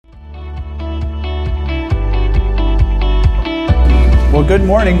Well, good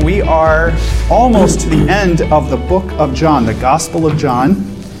morning. We are almost to the end of the book of John, the Gospel of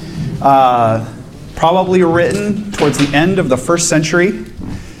John. Probably written towards the end of the first century,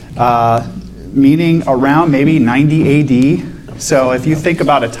 meaning around maybe 90 AD. So if you think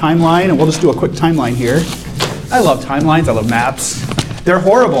about a timeline, and we'll just do a quick timeline here. I love timelines. I love maps. They're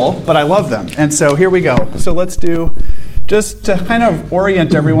horrible, but I love them. And so here we go. So let's do, just to kind of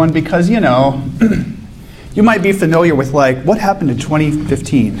orient everyone, because, you know, you might be familiar with, like, what happened in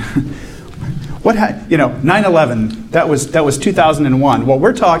 2015? 9/11, that was 2001. Well,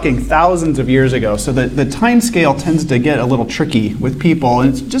 we're talking thousands of years ago, so the time scale tends to get a little tricky with people, and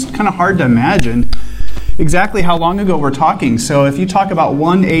it's just kind of hard to imagine exactly how long ago we're talking. So if you talk about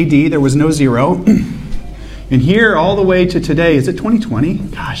 1 AD, there was no 0. And here, all the way to today, is it 2020?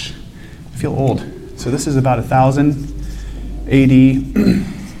 Gosh, I feel old. So this is about 1000 AD.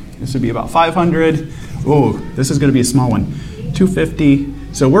 This would be about 500. Oh, this is going to be a small one. 250.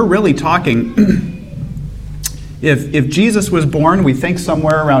 So we're really talking, if Jesus was born, we think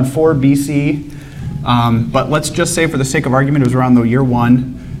somewhere around 4 BC. But let's just say, for the sake of argument, it was around the year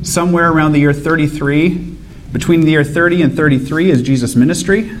 1. Somewhere around the year 33. Between the year 30 and 33 is Jesus'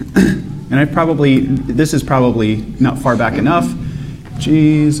 ministry. And this is probably not far back enough.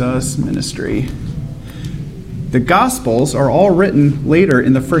 Jesus' ministry. The Gospels are all written later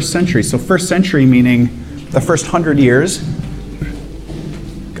in the first century. So first century meaning the first 100 years.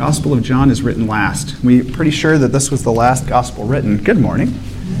 Gospel of John is written last. We're pretty sure that this was the last gospel written. Good morning.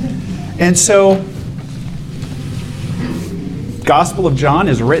 And so Gospel of John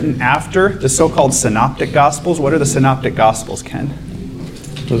is written after the so-called synoptic gospels. What are the synoptic gospels, Ken?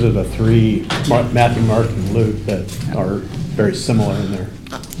 Those are the three, Matthew, Mark, and Luke, that are very similar in their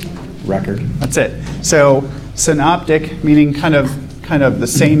record. That's it. So synoptic, meaning kind of the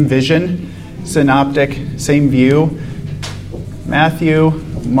same vision. Synoptic, same view. Matthew,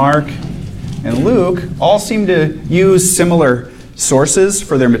 Mark, and Luke all seem to use similar sources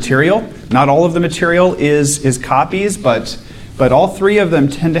for their material. Not all of the material is copies, but all three of them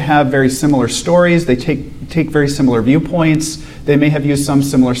tend to have very similar stories. They take very similar viewpoints. They may have used some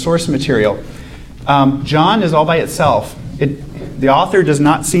similar source material. John is all by itself. The author does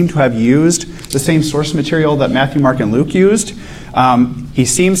not seem to have used the same source material that Matthew, Mark, and Luke used. He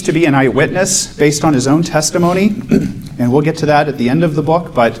seems to be an eyewitness based on his own testimony, and we'll get to that at the end of the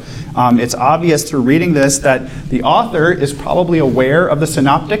book, but it's obvious through reading this that the author is probably aware of the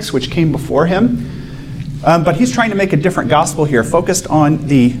synoptics, which came before him, but he's trying to make a different gospel here, focused on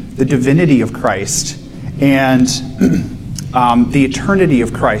the divinity of Christ and the eternity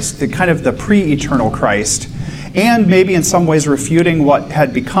of Christ, the kind of the pre-eternal Christ, and maybe in some ways refuting what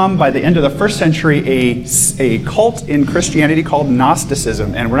had become, by the end of the first century, a cult in Christianity called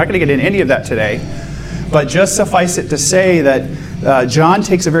Gnosticism. And we're not going to get into any of that today, but just suffice it to say that John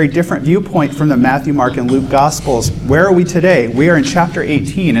takes a very different viewpoint from the Matthew, Mark, and Luke Gospels. Where are we today? We are in chapter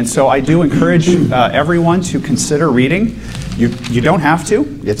 18, and so I do encourage everyone to consider reading. You don't have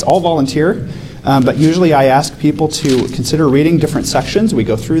to. It's all volunteer. But usually I ask people to consider reading different sections. We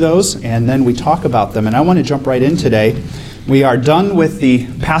go through those, and then we talk about them. And I want to jump right in today. We are done with the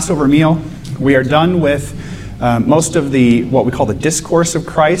Passover meal. We are done with most of what we call the discourse of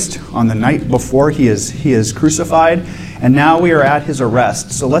Christ on the night before he is crucified. And now we are at his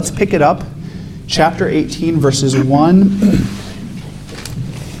arrest. So let's pick it up. Chapter 18, verses 1.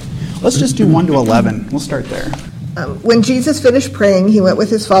 Let's just do 1 to 11. We'll start there. When Jesus finished praying, he went with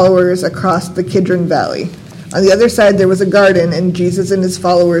his followers across the Kidron Valley. On the other side there was a garden, and Jesus and his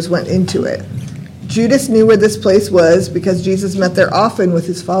followers went into it. Judas knew where this place was because Jesus met there often with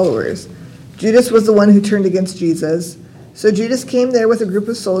his followers. Judas was the one who turned against Jesus. So Judas came there with a group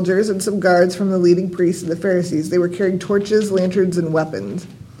of soldiers and some guards from the leading priests and the Pharisees. They were carrying torches, lanterns, and weapons.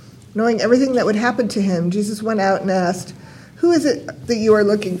 Knowing everything that would happen to him, Jesus went out and asked, "Who is it that you are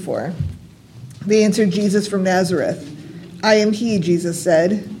looking for?" They answered, "Jesus from Nazareth." "I am he," Jesus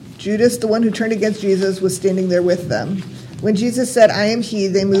said. Judas, the one who turned against Jesus, was standing there with them. When Jesus said, "I am he,"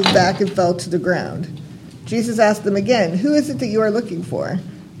 they moved back and fell to the ground. Jesus asked them again, "Who is it that you are looking for?"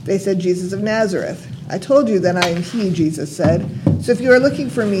 They said, "Jesus of Nazareth." "I told you that I am he," Jesus said. "So if you are looking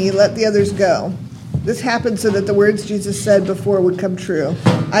for me, let the others go." This happened so that the words Jesus said before would come true.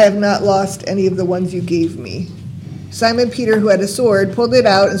 "I have not lost any of the ones you gave me." Simon Peter, who had a sword, pulled it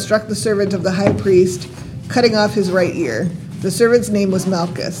out and struck the servant of the high priest, cutting off his right ear. The servant's name was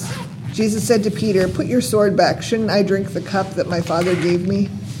Malchus. Jesus said to Peter, "Put your sword back. Shouldn't I drink the cup that my Father gave me?"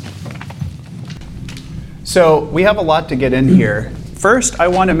 So we have a lot to get in here. First, I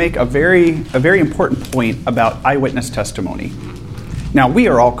want to make a very important point about eyewitness testimony. Now, we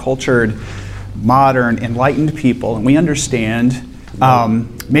are all cultured, modern, enlightened people, and we understand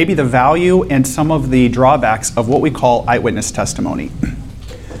maybe the value and some of the drawbacks of what we call eyewitness testimony.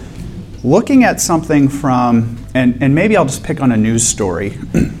 Looking at something from, and maybe I'll just pick on a news story,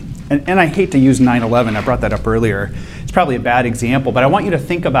 and I hate to use 9/11, I brought that up earlier. It's probably a bad example, but I want you to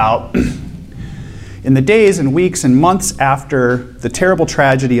think about in the days and weeks and months after the terrible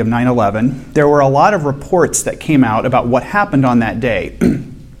tragedy of 9/11, there were a lot of reports that came out about what happened on that day.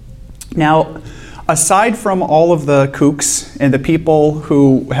 Now, aside from all of the kooks and the people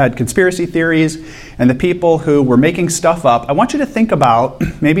who had conspiracy theories and the people who were making stuff up, I want you to think about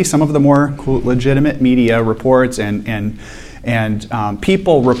maybe some of the more legitimate media reports and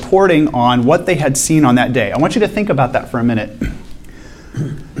people reporting on what they had seen on that day. I want you to think about that for a minute.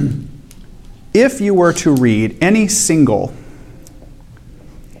 If you were to read any single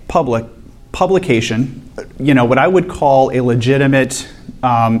publication, what I would call a legitimate,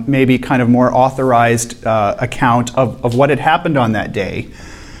 maybe kind of more authorized account of what had happened on that day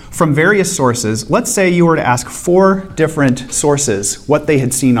from various sources, let's say you were to ask 4 different sources what they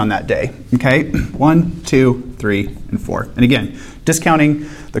had seen on that day. Okay? 1, 2, 3, and 4. And again, discounting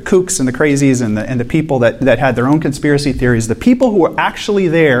the kooks and the crazies and the people that had their own conspiracy theories, the people who were actually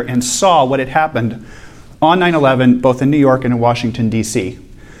there and saw what had happened on 9/11, both in New York and in Washington, D.C.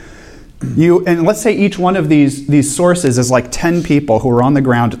 And let's say each one of these sources is like 10 people who were on the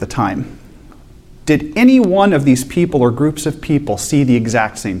ground at the time. Did any one of these people or groups of people see the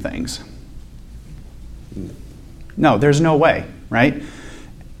exact same things? No, there's no way, right?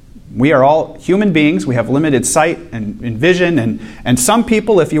 We are all human beings. We have limited sight and vision. And some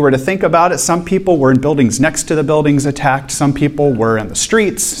people, if you were to think about it, some people were in buildings next to the buildings attacked. Some people were in the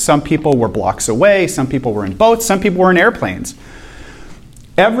streets. Some people were blocks away. Some people were in boats. Some people were in airplanes.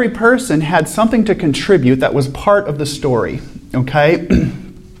 Every person had something to contribute that was part of the story, okay?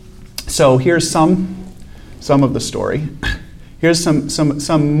 So here's some of the story. Here's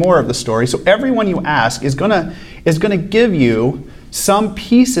some more of the story. So everyone you ask is gonna give you some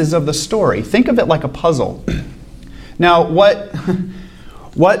pieces of the story. Think of it like a puzzle. Now, what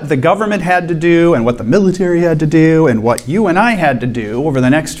the government had to do and what the military had to do and what you and I had to do over the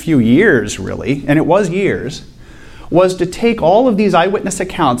next few years, really, and it was years, was to take all of these eyewitness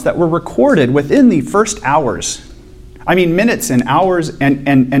accounts that were recorded within the first hours. I mean, minutes and hours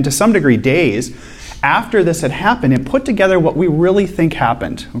and to some degree days after this had happened and put together what we really think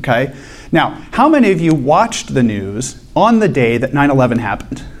happened, okay? Now, how many of you watched the news on the day that 9/11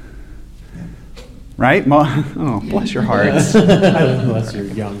 happened? Right? Oh, bless your hearts. Bless your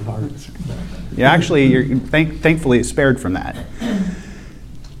young hearts. Yeah, actually, you're thankfully spared from that.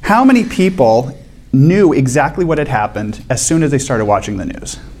 How many people knew exactly what had happened as soon as they started watching the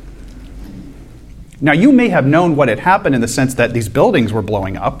news? Now, you may have known what had happened in the sense that these buildings were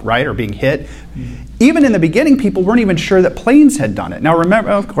blowing up, right, or being hit. Even in the beginning, people weren't even sure that planes had done it. Now, remember,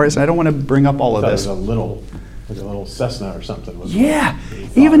 of course, I don't want to bring up all of this. It was a little Cessna or something. Yeah,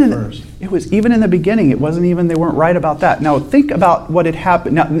 even in the beginning, it wasn't even, they weren't right about that. Now, think about what had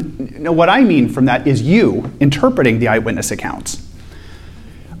happened. Now, what I mean from that is you interpreting the eyewitness accounts.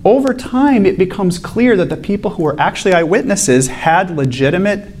 Over time, it becomes clear that the people who were actually eyewitnesses had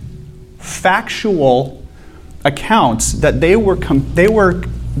legitimate, factual accounts that they were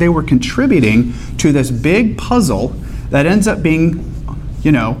contributing to this big puzzle that ends up being,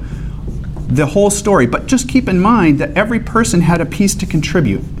 the whole story. But just keep in mind that every person had a piece to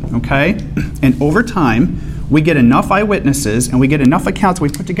contribute, okay? And over time, we get enough eyewitnesses and we get enough accounts we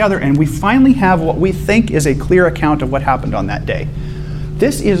put together and we finally have what we think is a clear account of what happened on that day.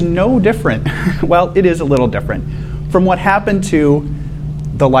 This is no different, well, it is a little different, from what happened to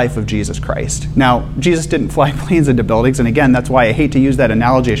the life of Jesus Christ. Now, Jesus didn't fly planes into buildings, and again, that's why I hate to use that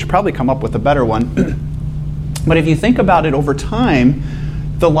analogy. I should probably come up with a better one. But if you think about it over time,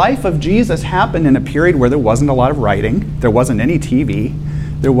 the life of Jesus happened in a period where there wasn't a lot of writing, there wasn't any TV,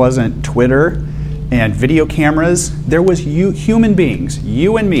 there wasn't Twitter and video cameras. There was human beings,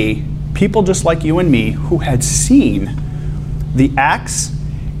 you and me, people just like you and me, who had seen the acts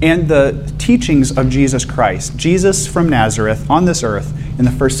and the teachings of Jesus Christ, Jesus from Nazareth on this earth in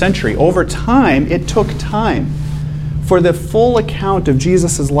the first century. Over time, it took time for the full account of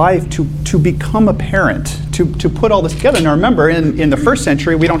Jesus' life to become apparent, to put all this together. Now remember, in the first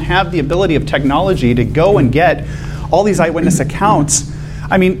century, we don't have the ability of technology to go and get all these eyewitness accounts.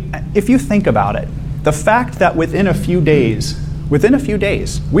 I mean, if you think about it, the fact that within a few days,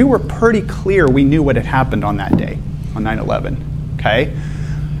 we were pretty clear we knew what had happened on that day, on 9/11, okay?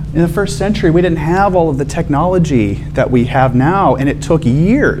 In the first century, we didn't have all of the technology that we have now, and it took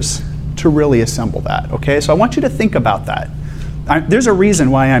years to really assemble that, okay? So I want you to think about that. There's a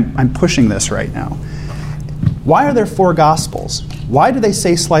reason why I'm pushing this right now. Why are there 4 Gospels? Why do they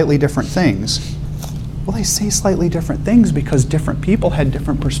say slightly different things? Well, they say slightly different things because different people had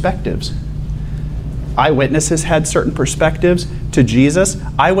different perspectives. Eyewitnesses had certain perspectives to Jesus.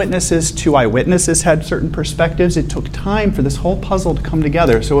 Eyewitnesses to eyewitnesses had certain perspectives. It took time for this whole puzzle to come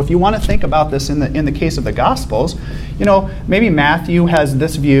together. So if you want to think about this in the case of the Gospels, maybe Matthew has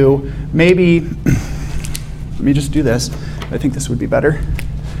this view. Maybe, let me just do this. I think this would be better.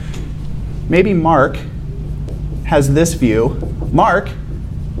 Maybe Mark has this view. Mark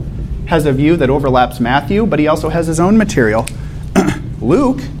has a view that overlaps Matthew, but he also has his own material.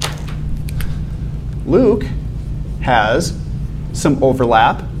 Luke has some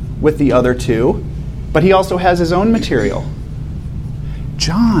overlap with the other two, but he also has his own material.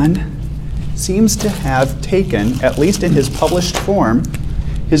 John seems to have taken, at least in his published form,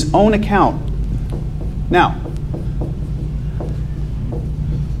 his own account. Now,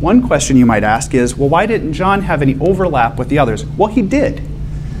 one question you might ask is, well, why didn't John have any overlap with the others? Well, he did.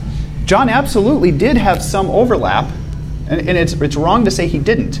 John absolutely did have some overlap, and it's wrong to say he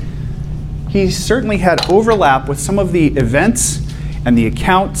didn't. He certainly had overlap with some of the events and the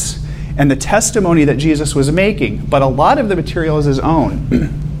accounts and the testimony that Jesus was making, but a lot of the material is his own.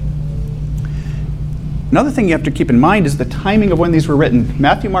 Another thing you have to keep in mind is the timing of when these were written.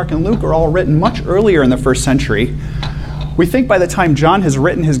 Matthew, Mark, and Luke are all written much earlier in the first century. We think by the time John has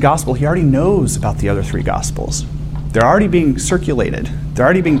written his gospel, he already knows about the other three gospels. They're already being circulated. They're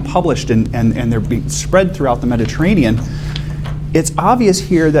already being published, and they're being spread throughout the Mediterranean. It's obvious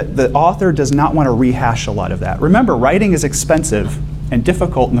here that the author does not want to rehash a lot of that. Remember, writing is expensive and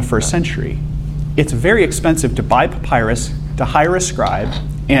difficult in the first century. It's very expensive to buy papyrus, to hire a scribe,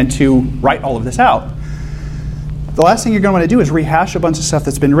 and to write all of this out. The last thing you're going to want to do is rehash a bunch of stuff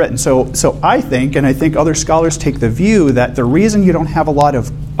that's been written. So I think, and I think other scholars take the view, that the reason you don't have a lot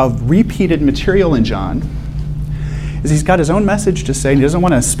of repeated material in John is he's got his own message to say, and he doesn't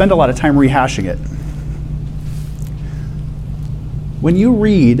want to spend a lot of time rehashing it. When you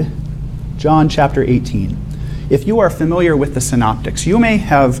read John chapter 18, if you are familiar with the synoptics, you may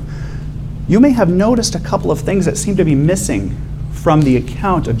have noticed a couple of things that seem to be missing from the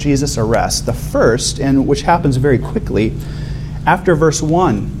account of Jesus' arrest. The first, and which happens very quickly, after verse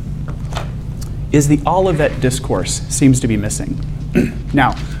 1, is the Olivet Discourse seems to be missing.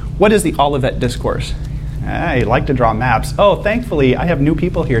 Now, what is the Olivet Discourse? I like to draw maps. Oh, thankfully, I have new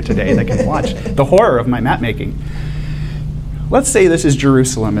people here today that can watch the horror of my map making. Let's say this is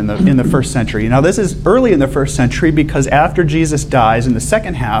Jerusalem in the first century. Now, this is early in the first century because after Jesus dies in the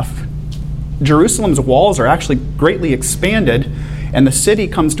second half, Jerusalem's walls are actually greatly expanded, and the city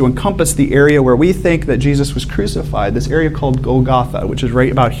comes to encompass the area where we think that Jesus was crucified, this area called Golgotha, which is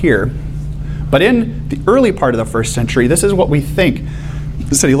right about here. But in the early part of the first century, this is what we think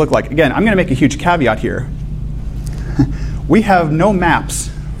the city looked like. Again, I'm going to make a huge caveat here. We have no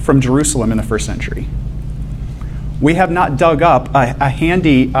maps from Jerusalem in the first century. We have not dug up a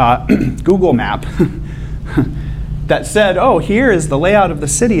handy Google map that said, oh, here is the layout of the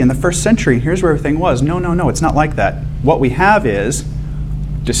city in the first century. Here's where everything was. No, it's not like that. What we have is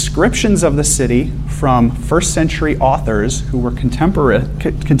descriptions of the city from first century authors who were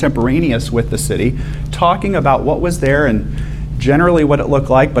contemporaneous with the city, talking about what was there and generally what it looked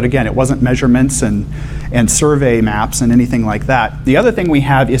like. But again, it wasn't measurements and survey maps and anything like that. The other thing we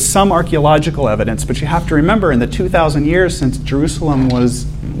have is some archaeological evidence, but you have to remember in the 2,000 years since Jerusalem was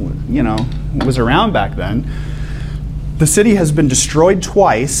around back then, the city has been destroyed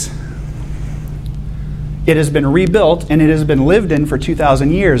twice. It has been rebuilt, and it has been lived in for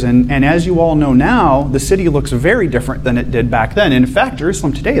 2,000 years. And as you all know now, the city looks very different than it did back then. In fact,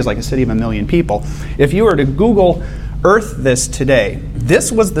 Jerusalem today is like a city of 1 million people. If you were to Google Earth this today,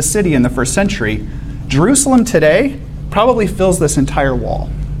 this was the city in the first century. Jerusalem today probably fills this entire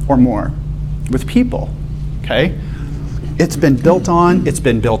wall or more with people, okay? It's been built on, it's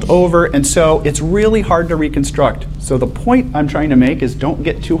been built over, and so it's really hard to reconstruct. So the point I'm trying to make is don't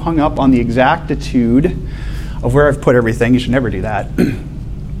get too hung up on the exactitude of where I've put everything. You should never do that.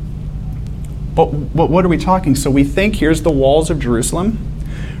 But what are we talking? So we think here's the walls of Jerusalem,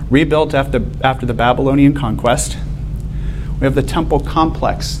 rebuilt after the Babylonian conquest. We have the temple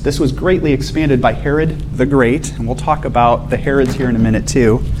complex. This was greatly expanded by Herod the Great, and we'll talk about the Herods here in a minute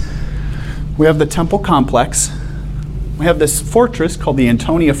too. We have the temple complex. We have this fortress called the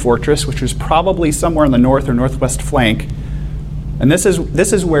Antonia Fortress, which was probably somewhere on the north or northwest flank. And this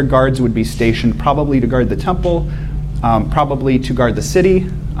is where guards would be stationed, probably to guard the temple, probably to guard the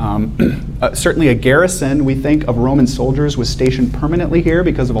city. Certainly a garrison, we think, of Roman soldiers was stationed permanently here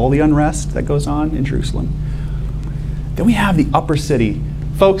because of all the unrest that goes on in Jerusalem. Then we have the upper city.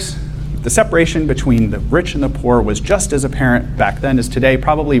 Folks, the separation between the rich and the poor was just as apparent back then as today,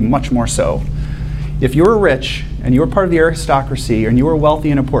 probably much more so. If you were rich and you were part of the aristocracy and you were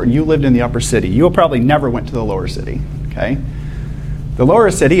wealthy and important, you lived in the upper city. You probably never went to the lower city, okay? The lower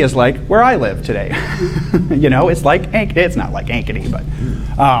city is like where I live today. It's like it's not like Ankeny, but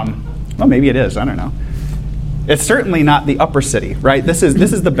well, maybe it is. I don't know. It's certainly not the upper city, right? This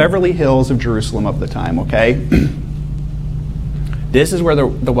is the Beverly Hills of Jerusalem of the time, okay? This is where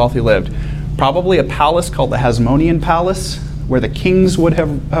the wealthy lived. Probably a palace called the Hasmonean Palace, where the kings would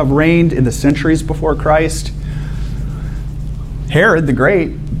have reigned in the centuries before Christ. Herod the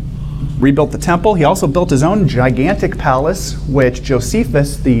Great rebuilt the temple. He also built his own gigantic palace, which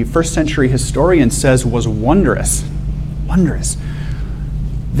Josephus, the first century historian, says was wondrous. Wondrous.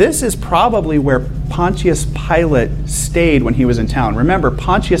 This is probably where Pontius Pilate stayed when he was in town. Remember,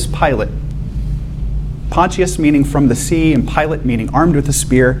 Pontius Pilate. Pontius meaning from the sea, and Pilate meaning armed with a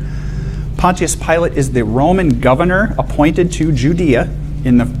spear. Pontius Pilate is the Roman governor appointed to Judea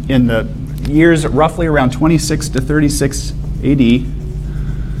in the years roughly around 26 to 36 AD.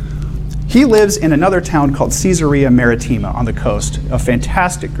 He lives in another town called Caesarea Maritima on the coast, a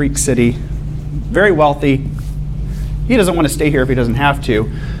fantastic Greek city, very wealthy. He doesn't want to stay here if he doesn't have to.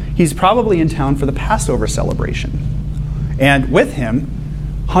 He's probably in town for the Passover celebration. And with him,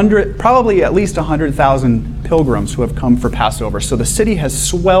 probably at least 100,000 pilgrims who have come for Passover. So the city has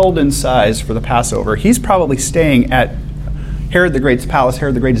swelled in size for the Passover. He's probably staying at Herod the Great's palace.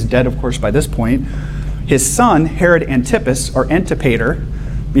 Herod the Great is dead, of course, by this point. His son, Herod Antipas, or Antipater,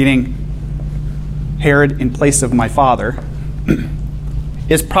 meaning Herod in place of my father,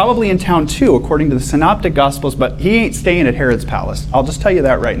 is probably in town too, according to the Synoptic Gospels, but he ain't staying at Herod's palace. I'll just tell you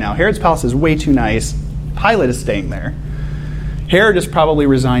that right now. Herod's palace is way too nice. Pilate is staying there. Herod is probably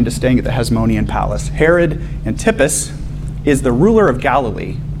resigned to staying at the Hasmonean Palace. Herod Antipas is the ruler of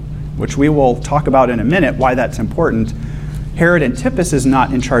Galilee, which we will talk about in a minute why that's important. Herod Antipas is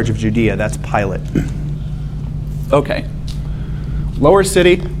not in charge of Judea. That's Pilate. Okay. Lower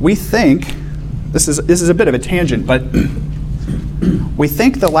city, we think, this is a bit of a tangent, but we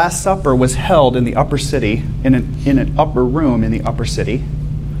think the Last Supper was held in the upper city, in an upper room in the upper city,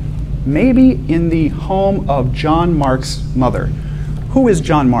 maybe in the home of John Mark's mother. Who is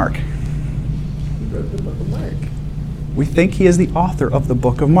John Mark? He wrote the book of Mark. We think he is the author of the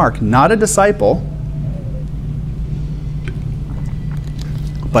book of Mark, not a disciple,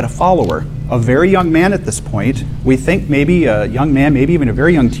 but a follower, a very young man at this point. We think maybe a young man, maybe even a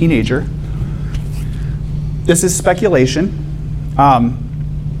very young teenager. This is speculation.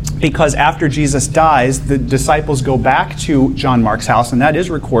 Because after Jesus dies, the disciples go back to John Mark's house, and that is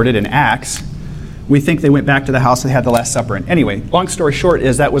recorded in Acts. We think they went back to the house they had the Last Supper in. Anyway, long story short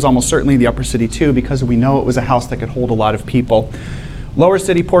is that was almost certainly the upper city too, because we know it was a house that could hold a lot of people. Lower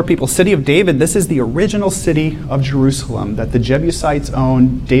city, poor people. City of David, this is the original city of Jerusalem that the Jebusites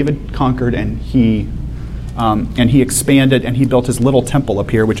owned. David conquered, and he expanded, and he built his little temple up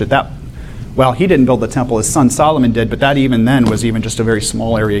here, which he didn't build the temple, his son Solomon did, but that even then was even just a very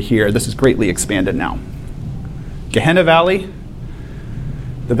small area here. This is greatly expanded now. Gehenna Valley,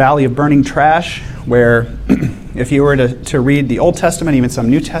 the valley of burning trash, where if you were to read the Old Testament, even some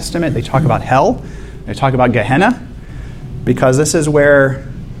New Testament, they talk about hell, they talk about Gehenna, because this is where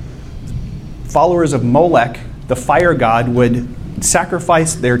followers of Molech, the fire god, would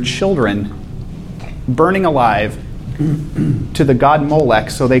sacrifice their children, burning alive, to the god Molech.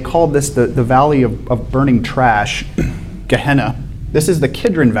 So they called this the valley of burning trash, Gehenna. This is the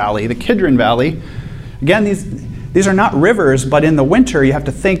Kidron Valley. The Kidron Valley, again, these are not rivers, but in the winter you have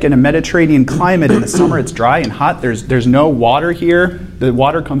to think in a Mediterranean climate. In the summer it's dry and hot. There's no water here. The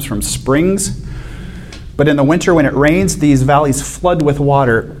water comes from springs. But in the winter when it rains, these valleys flood with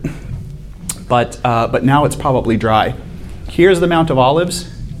water. But now it's probably dry. Here's the Mount of Olives.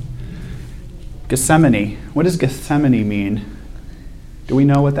 Gethsemane. What does Gethsemane mean? Do we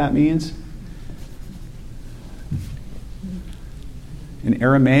know what that means? In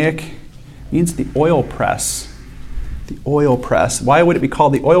Aramaic, it means the oil press. The oil press. Why would it be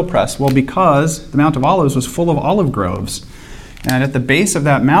called the oil press? Well, because the Mount of Olives was full of olive groves. And at the base of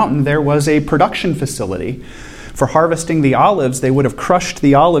that mountain, there was a production facility. For harvesting the olives, they would have crushed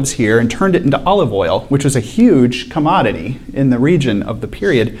the olives here and turned it into olive oil, which was a huge commodity in the region of the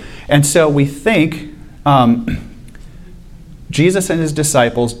period. And so we think Jesus and his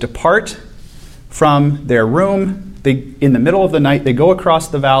disciples depart from their room. In the middle of the night, they go across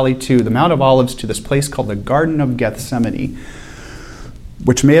the valley to the Mount of Olives to this place called the Garden of Gethsemane,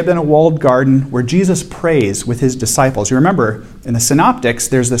 which may have been a walled garden where Jesus prays with his disciples. You remember, in the Synoptics,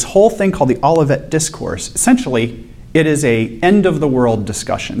 there's this whole thing called the Olivet Discourse. Essentially, It is a end of the world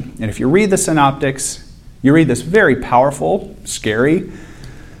discussion. And if you read the synoptics, you read this very powerful, scary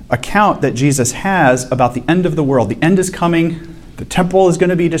account that Jesus has about the end of the world. The end is coming. The temple is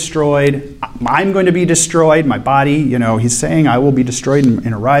going to be destroyed. I'm going to be destroyed. My body, he's saying I will be destroyed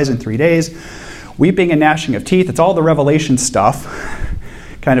and arise in 3 days. Weeping and gnashing of teeth. It's all the Revelation stuff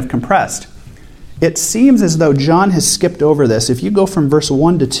kind of compressed. It seems as though John has skipped over this. If you go from verse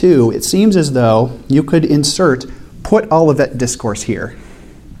 1 to 2, it seems as though you could put all of that discourse here.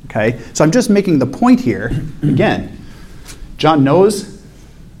 Okay? So I'm just making the point here. Again, John knows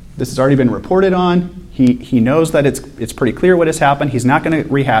this has already been reported on. He knows that it's pretty clear what has happened. He's not going to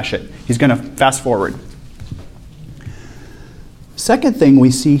rehash it. He's going to fast forward. Second thing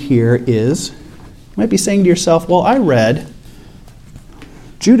we see here is, you might be saying to yourself, well, I read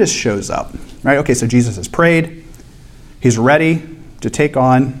Judas shows up. Right? Okay, so Jesus has prayed. He's ready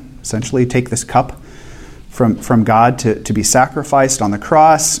to essentially take this cup from God to be sacrificed on the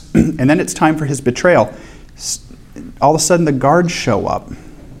cross. And then it's time for his betrayal. All of a sudden the guards show up,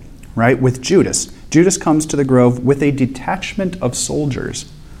 right, with Judas. Judas comes to the grove with a detachment of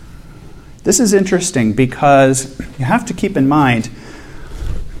soldiers. This is interesting because you have to keep in mind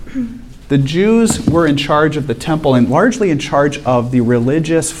the Jews were in charge of the temple and largely in charge of the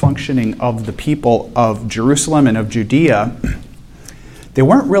religious functioning of the people of Jerusalem and of Judea. They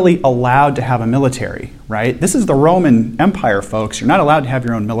weren't really allowed to have a military, right? This is the Roman Empire, folks. You're not allowed to have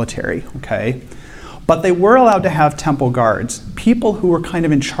your own military, okay? But they were allowed to have temple guards, people who were kind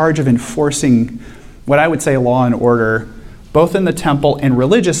of in charge of enforcing what I would say law and order, both in the temple and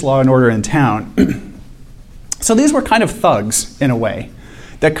religious law and order in town. So these were kind of thugs in a way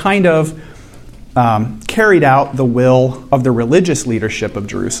that kind of carried out the will of the religious leadership of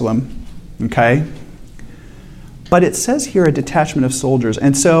Jerusalem, okay? But it says here a detachment of soldiers,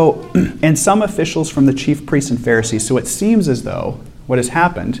 and some officials from the chief priests and Pharisees. So it seems as though what has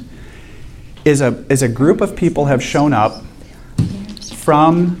happened is a group of people have shown up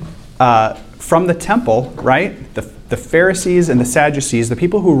from the temple, right? The Pharisees and the Sadducees, the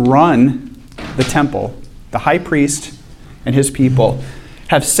people who run the temple, the high priest and his people,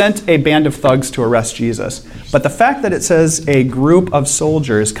 have sent a band of thugs to arrest Jesus. But the fact that it says a group of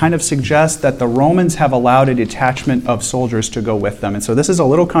soldiers kind of suggests that the Romans have allowed a detachment of soldiers to go with them. And so this is a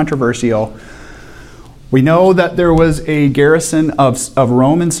little controversial. We know that there was a garrison of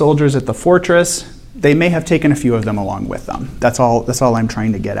Roman soldiers at the fortress. They may have taken a few of them along with them. That's all I'm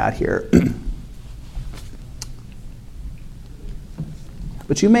trying to get at here.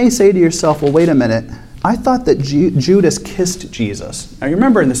 But you may say to yourself, well, wait a minute. I thought that Judas kissed Jesus. Now, you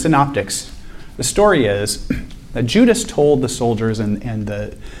remember in the Synoptics, the story is that Judas told the soldiers and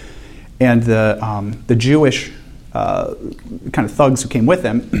the Jewish kind of thugs who came with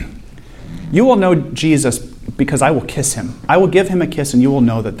him, you will know Jesus because I will kiss him. I will give him a kiss, and you will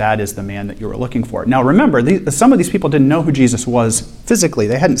know that that is the man that you were looking for. Now, remember, some of these people didn't know who Jesus was physically.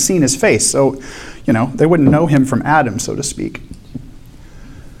 They hadn't seen his face, so they wouldn't know him from Adam, so to speak.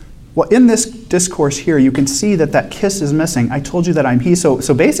 Well, in this discourse here, you can see that kiss is missing. I told you that I'm he.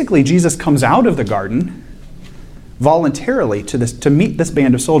 So basically, Jesus comes out of the garden voluntarily to meet this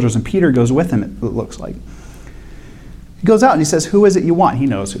band of soldiers, and Peter goes with him, it looks like. He goes out and he says, who is it you want? He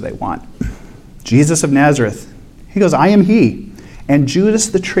knows who they want. Jesus of Nazareth. He goes, I am he. And Judas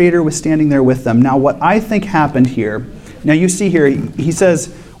the traitor was standing there with them. Now, what I think happened here, now you see here, he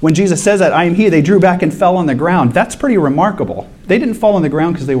says, when Jesus says that, I am he, they drew back and fell on the ground. That's pretty remarkable. They didn't fall on the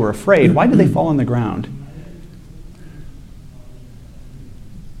ground because they were afraid. Why did they fall on the ground?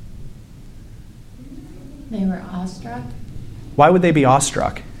 They were awestruck. Why would they be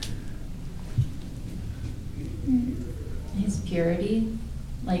awestruck? His purity.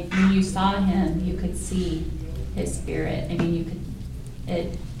 Like when you saw him, you could see his spirit. I mean,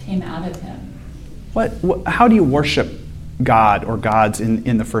 it came out of him. How do you worship God or gods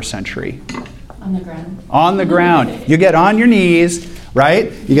in the first century? On the ground. On the ground. You get on your knees,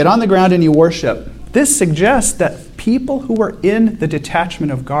 right? You get on the ground and you worship. This suggests that people who were in the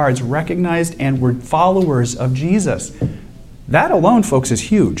detachment of guards recognized and were followers of Jesus. That alone, folks, is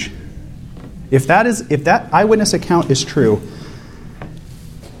huge. If that eyewitness account is true,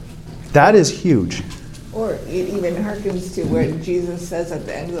 that is huge. Or it even harkens to where Jesus says at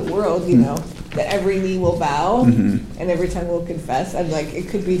the end of the world, that every knee will bow and every tongue will confess. And it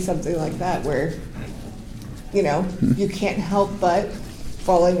could be something like that where, you can't help but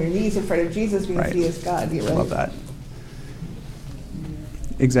fall on your knees in front of Jesus because Right. he is God. You're right. Love that.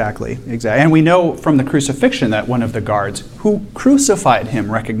 Exactly. And we know from the crucifixion that one of the guards who crucified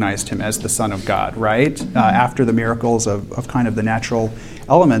him recognized him as the Son of God, right? After the miracles of kind of the natural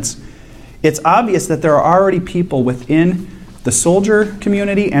elements. It's obvious that there are already people within the soldier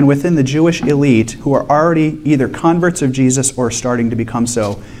community and within the Jewish elite who are already either converts of Jesus or starting to become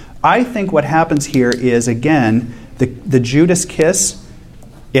so. I think what happens here is, again, the Judas kiss.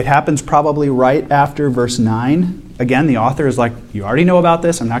 It happens probably right after verse 9. Again, the author is like, you already know about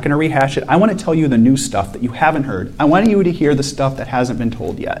this. I'm not going to rehash it. I want to tell you the new stuff that you haven't heard. I want you to hear the stuff that hasn't been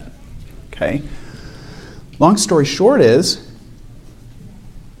told yet. Okay? Long story short is,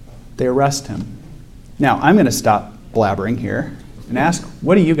 they arrest him. Now, I'm going to stop blabbering here and ask,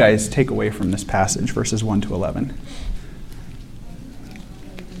 what do you guys take away from this passage, verses 1 to 11?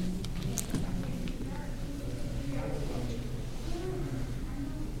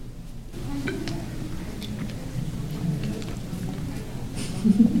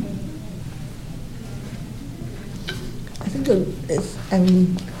 I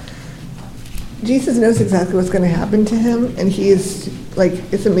think Jesus knows exactly what's going to happen to him, and he is like,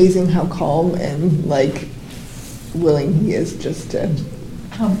 it's amazing how calm and like willing he is just to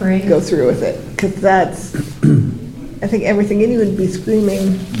How brave. go through with it. Because that's, I think everything in you would be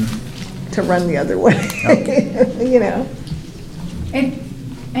screaming to run the other way, you know?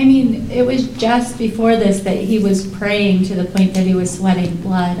 I mean, it was just before this that he was praying to the point that he was sweating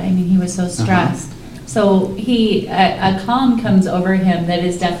blood. I mean, he was so stressed. So a calm comes over him that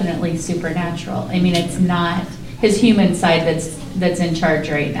is definitely supernatural. I mean, it's not his human side that's in charge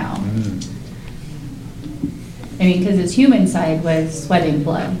right now. I mean, because his human side was sweating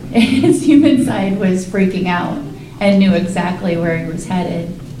blood. His human side was freaking out and knew exactly where he was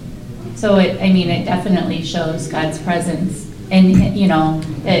headed. So it definitely shows God's presence. And, you know,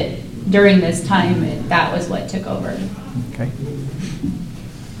 during this time, that was what took over. Okay.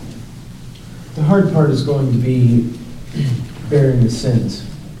 The hard part is going to be bearing the sins.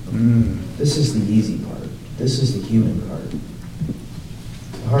 This is the easy part. This is the human part.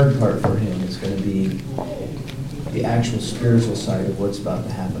 The hard part for him is going to be the actual spiritual side of what's about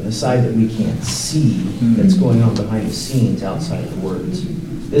to happen, the side that we can't see that's going on behind the scenes outside of the words.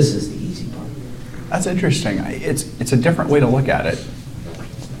 This is the easy part. That's interesting. It's a different way to look at it.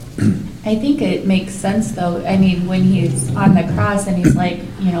 I think it makes sense, though. I mean, when he's on the cross and he's like,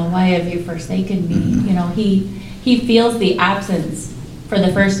 you know, why have you forsaken me? You know, he feels the absence for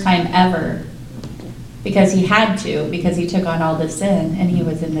the first time ever because he had to, because he took on all the sin and he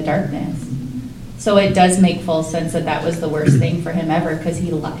was in the darkness. So it does make full sense that that was the worst thing for him ever because he,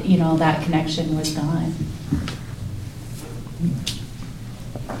 you know, that connection was gone.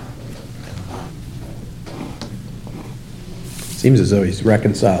 Seems as though he's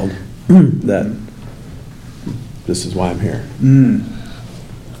reconciled that this is why I'm here.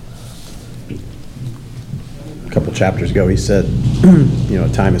 A couple chapters ago, he said, you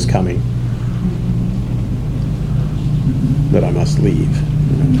know, time is coming that I must leave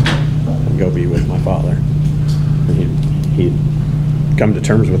and go be with my Father. And he'd come to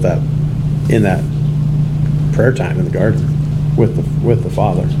terms with that in that prayer time in the garden with the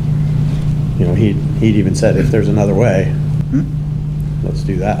Father. You know, he'd even said, if there's another way, let's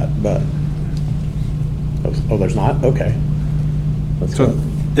do that. But there's not? Okay. Let's So go.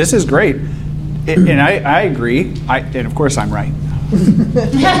 this is great. And I agree. And of course I'm right.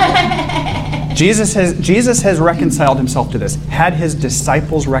 Jesus has reconciled himself to this. Had his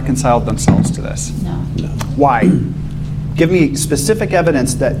disciples reconciled themselves to this? No. Why? Give me specific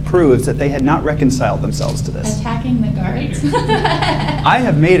evidence that proves that they had not reconciled themselves to this. Attacking the guards. I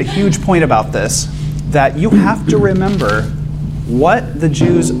have made a huge point about this, that you have to remember what the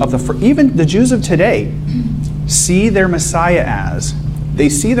Jews even the Jews of today see their Messiah as. They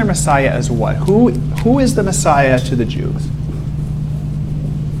see their Messiah as what? Who is the Messiah to the Jews?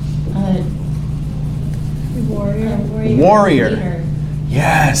 Warrior. Leader.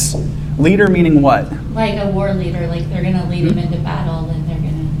 Yes. Leader meaning what? Like a war leader, like they're going to lead him into battle and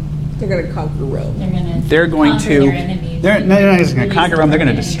They're going to conquer Rome. They're going conquer to. their enemies. They're not just going to conquer Rome. They're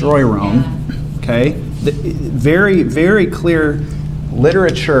going to destroy Rome. Yeah. Okay. Very, very clear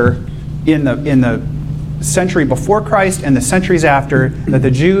literature in the century before Christ and the centuries after that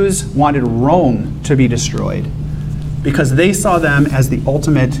the Jews wanted Rome to be destroyed because they saw them as the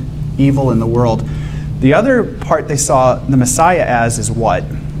ultimate evil in the world. The other part they saw the Messiah as is what?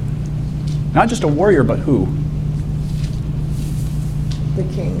 Not just a warrior, but who? The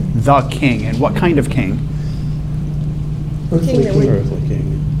king. The king. And what kind of king? King that would, Earthly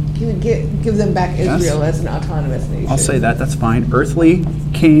king. he would give them back Yes. Israel as an autonomous nation. I'll say that. That's fine. Earthly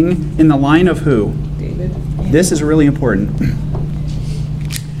king in the line of who? David. This is really important.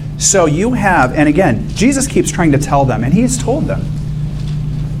 So you have, and again, Jesus keeps trying to tell them, and he's told them,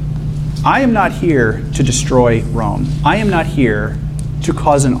 I am not here to destroy Rome. I am not here to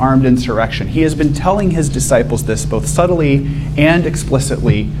cause an armed insurrection. He has been telling his disciples this both subtly and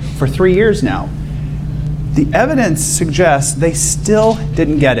explicitly for 3 years now. The evidence suggests they still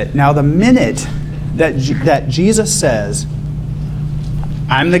didn't get it. Now, the minute that Jesus says,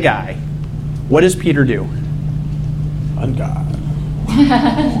 I'm the guy, what does Peter do? On God.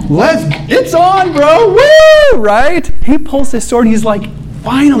 It's on, bro! Woo! Right? He pulls his sword and he's like,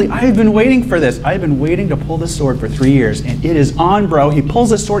 finally, I have been waiting for this. I have been waiting to pull this sword for 3 years, and it is on, bro. He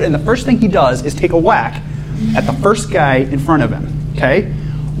pulls his sword, and the first thing he does is take a whack at the first guy in front of him. Okay?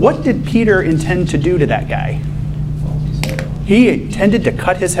 What did Peter intend to do to that guy? He intended to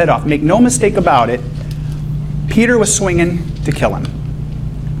cut his head off. Make no mistake about it. Peter was swinging to kill him.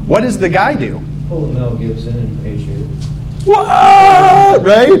 What does the guy do? Pull a Mel Gibson and Patriot. Whoa!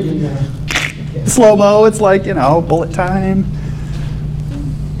 Right? Slow-mo, it's like, bullet time.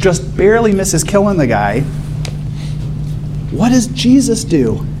 Just barely misses killing the guy. What does Jesus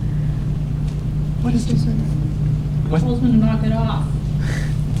do? What does he say? He tells him to knock it off.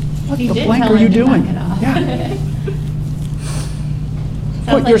 What He the did blank tell are you him to doing? knock it off. Yeah.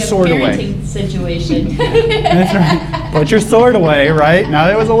 Sounds Put your like sword a away. parenting situation. That's right. Put your sword away, right? Now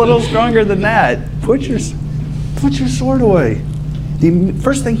that was a little stronger than that. Put your sword away. The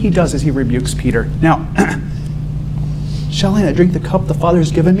first thing he does is he rebukes Peter. Now, shall I not drink the cup the Father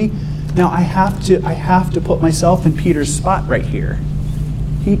has given me? Now I have to put myself in Peter's spot right here.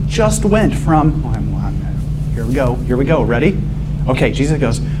 He just went from, here we go, ready? Okay, Jesus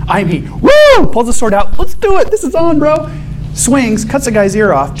goes, I'm he. Woo! Pulls the sword out. Let's do it. This is on, bro. Swings, cuts the guy's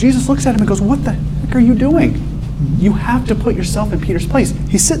ear off. Jesus looks at him and goes, what the heck are you doing? You have to put yourself in Peter's place.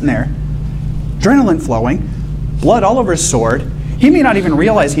 He's sitting there, adrenaline flowing, blood all over his sword. He may not even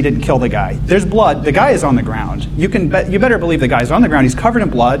realize he didn't kill the guy. There's blood. The guy is on the ground. You better believe the guy's on the ground. He's covered in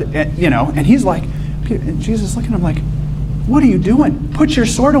blood, and he's like, and Jesus looking at him like, what are you doing? Put your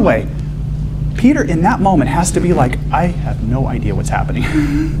sword away. Peter, in that moment, has to be like, I have no idea what's happening.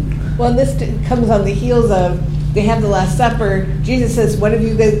 Well, this comes on the heels of, they have the Last Supper. Jesus says, one of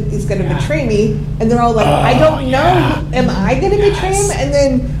you guys is going to betray me. And they're all like, I don't know. Am I going to betray him? And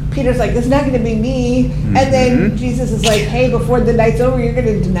then Peter's like, it's not going to be me. Mm-hmm. And then Jesus is like, hey, before the night's over, you're going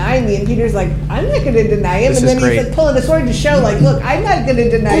to deny me. And Peter's like, I'm not going to deny him. And then he's like pulling the sword to show, like, look, I'm not going to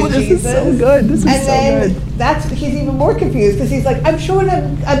deny Jesus. This is so good. This is so good. He's even more confused because he's like, I'm sure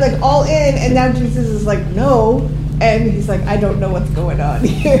I'm like all in. And now Jesus is like, no. And he's like, I don't know what's going on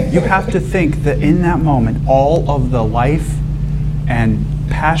here. You have to think that in that moment, all of the life and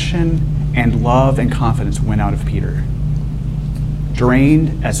passion and love and confidence went out of Peter.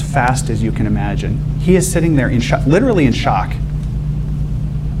 Drained as fast as you can imagine. He is sitting there in shock, literally in shock.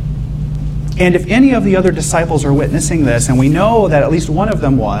 And if any of the other disciples are witnessing this, and we know that at least one of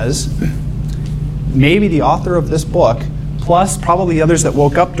them was, maybe the author of this book, plus probably the others that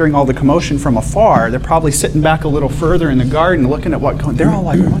woke up during all the commotion from afar, they're probably sitting back a little further in the garden looking at they're all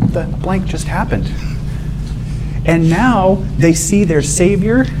like, what the blank just happened? And now they see their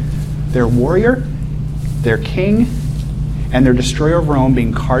Savior, their warrior, their king, and their destroyer of Rome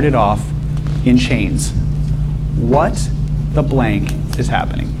being carted off in chains. What the blank is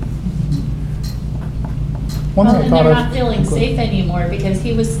happening? Well, then they're not feeling safe anymore because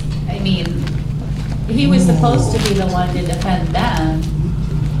he was supposed to be the one to defend them.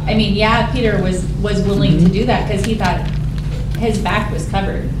 I mean, yeah, Peter was willing to do that because he thought his back was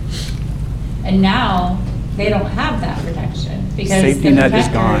covered. And now they don't have that protection because safety the net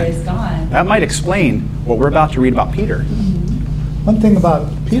protector is gone. That might explain what we're about to read about Peter. One thing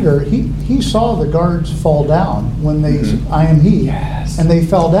about Peter, he saw the guards fall down when they said, I am he. Yes. And they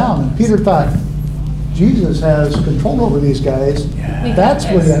fell down. And Peter thought, Jesus has control over these guys. Yes. That's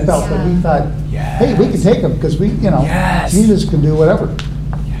what he felt. But he thought, hey, we can take them because Yes. Jesus can do whatever.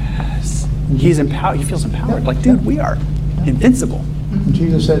 Yes. He's empowered. He feels empowered. Like, dude, we are invincible. And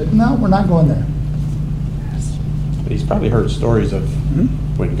Jesus said, no, we're not going there. Yes. But he's probably heard stories of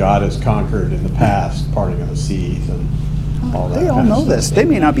when God has conquered in the past, parting of the seas and all that. They all know this. They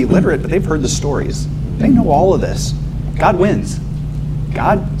may not be literate, but they've heard the stories. They know all of this. God wins.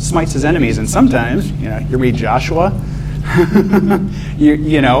 God smites his enemies, and sometimes, you read Joshua,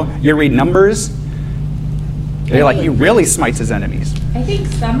 you read Numbers, they're like, he really smites his enemies. I think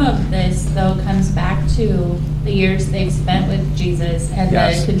some of this, though, comes back to the years they've spent with Jesus and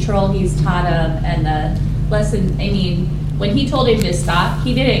Yes. the control he's taught them and the lesson. I mean, when he told him to stop,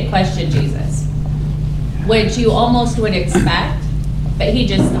 he didn't question Jesus, which you almost would expect, but he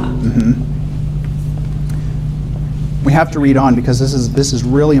just stopped. Mm-hmm. We have to read on because this is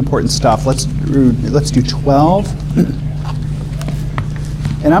really important stuff. Let's do 12.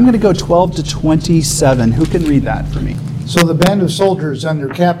 And I'm going to go 12 to 27. Who can read that for me? So the band of soldiers and their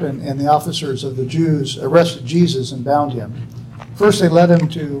captain and the officers of the Jews arrested Jesus and bound him. First they led him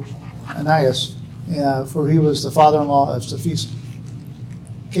to Ananias, for he was the father-in-law of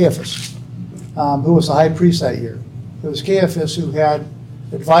Caiaphas, who was the high priest that year. It was Caiaphas who had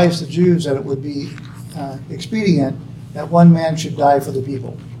advised the Jews that it would be expedient that one man should die for the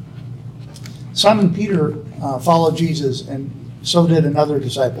people. Simon Peter followed Jesus, and so did another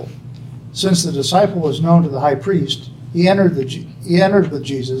disciple. Since the disciple was known to the high priest, he entered with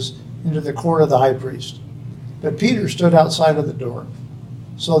Jesus into the court of the high priest. But Peter stood outside of the door.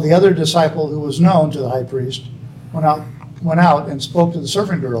 So the other disciple, who was known to the high priest, went out and spoke to the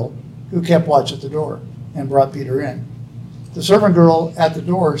servant girl who kept watch at the door, and brought Peter in. The servant girl at the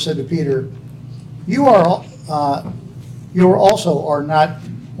door said to Peter, You also are not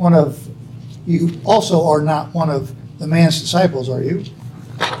one of the man's disciples, are you?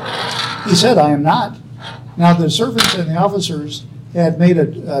 He said, I am not. Now the servants and the officers had made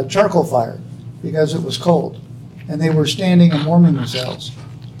a charcoal fire because it was cold, and they were standing and warming themselves.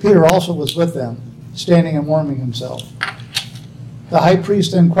 Peter also was with them, standing and warming himself. The high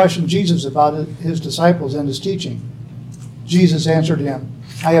priest then questioned Jesus about his disciples and his teaching. Jesus answered him,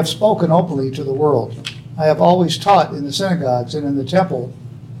 I have spoken openly to the world. I have always taught in the synagogues and in the temple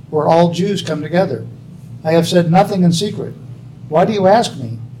where all Jews come together. I have said nothing in secret. Why do you ask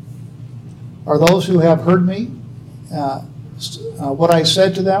me? Are those who have heard me what I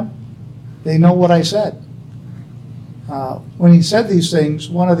said to them? They know what I said. When he said these things,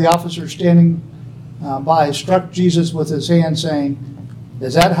 one of the officers standing by struck Jesus with his hand, saying,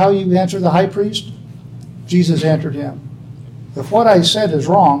 Is that how you answer the high priest? Jesus answered him, If what I said is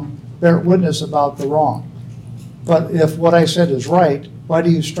wrong, bear witness about the wrong. But if what I said is right, why do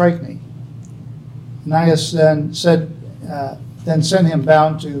you strike me? Ananias then sent him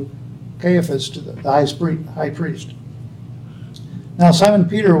bound to Caiaphas, to the high priest. Now Simon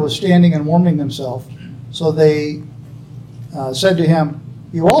Peter was standing and warming himself, so they said to him,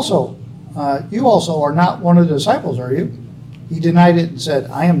 You also are not one of the disciples, are you? He denied it and said,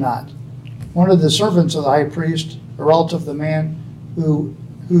 I am not. One of the servants of the high priest, a relative of the man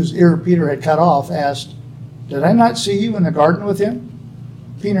whose ear Peter had cut off, asked, Did I not see you in the garden with him?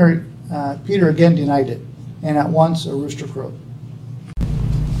 Peter again denied it, and at once a rooster crowed.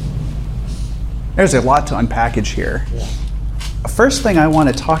 There's a lot to unpackage here. Yeah. First thing I want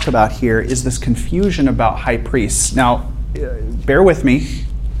to talk about here is this confusion about high priests. Now, bear with me.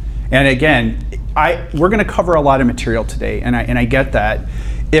 And again, we're going to cover a lot of material today, and I get that.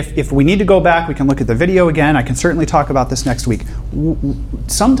 If we need to go back, we can look at the video again. I can certainly talk about this next week.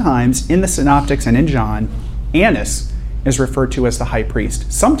 Sometimes in the Synoptics and in John, Annas is referred to as the high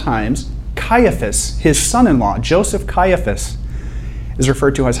priest. Sometimes Caiaphas, his son-in-law, Joseph Caiaphas, is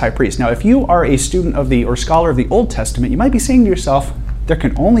referred to as high priest. Now, if you are a student of or scholar of the Old Testament, you might be saying to yourself, there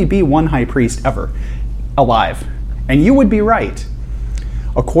can only be one high priest ever alive. And you would be right.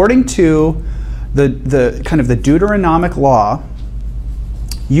 According to the kind of the Deuteronomic law,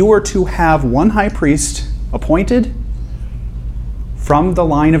 you were to have one high priest appointed from the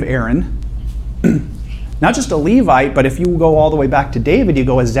line of Aaron. Not just a Levite, but if you go all the way back to David, you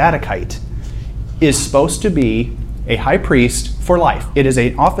go a Zadokite, is supposed to be a high priest for life. It is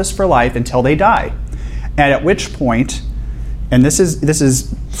an office for life until they die. And at which point, and this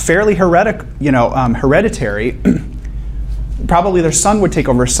is fairly hereditary, probably their son would take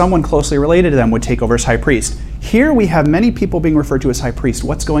over, someone closely related to them would take over as high priest. Here we have many people being referred to as high priest.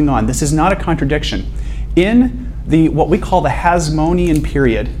 What's going on? This is not a contradiction. In what we call the Hasmonean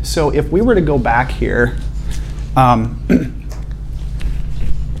period, so if we were to go back here,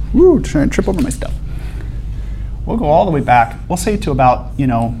 trying to trip over my stuff. We'll go all the way back. We'll say to about,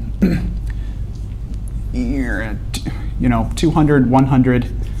 200, 100,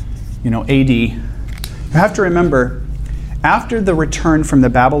 AD. You have to remember, after the return from the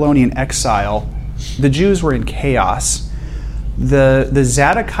Babylonian exile, the Jews were in chaos. The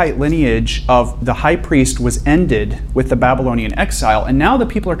Zadokite lineage of the high priest was ended with the Babylonian exile, and now the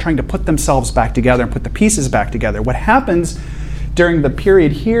people are trying to put themselves back together and put the pieces back together. What happens during the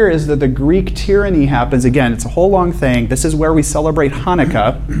period here is that the Greek tyranny happens. Again, it's a whole long thing. This is where we celebrate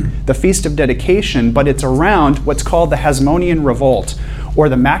Hanukkah, the Feast of Dedication, but it's around what's called the Hasmonean Revolt or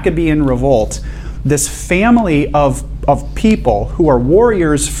the Maccabean Revolt. This family of people who are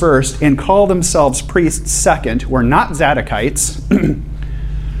warriors first and call themselves priests second, who are not Zadokites,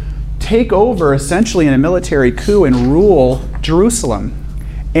 take over essentially in a military coup and rule Jerusalem.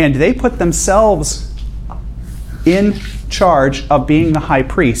 And they put themselves in charge of being the high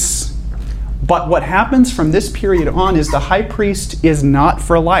priests. But what happens from this period on is the high priest is not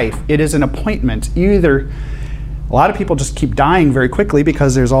for life. It is an appointment. You either A lot of people just keep dying very quickly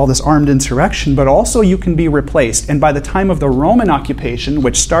because there's all this armed insurrection, but also you can be replaced. And by the time of the Roman occupation,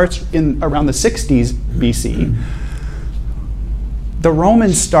 which starts in around the 60s BC, the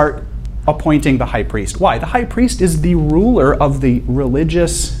Romans start appointing the high priest. Why? The high priest is the ruler of the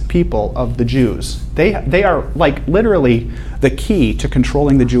religious people of the Jews. They are like literally the key to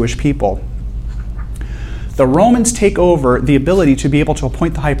controlling the Jewish people. The Romans take over the ability to be able to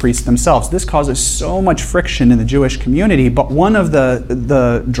appoint the high priest themselves. This causes so much friction in the Jewish community, but one of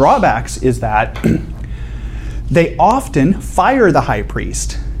the drawbacks is that they often fire the high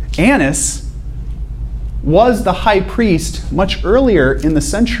priest. Annas was the high priest much earlier in the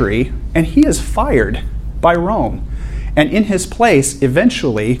century, and he is fired by Rome. And in his place,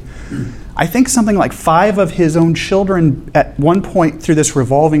 eventually, I think something like 5 of his own children at one point through this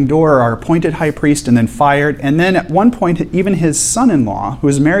revolving door are appointed high priest and then fired. And then at one point, even his son-in-law, who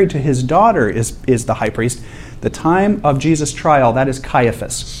is married to his daughter, is the high priest. The time of Jesus' trial, that is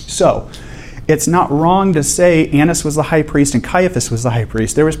Caiaphas. So it's not wrong to say Annas was the high priest and Caiaphas was the high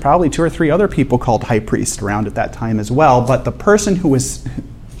priest. There was probably 2 or 3 other people called high priest around at that time as well. But the person who was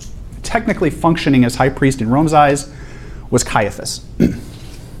technically functioning as high priest in Rome's eyes was Caiaphas.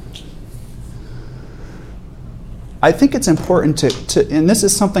 I think it's important to, and this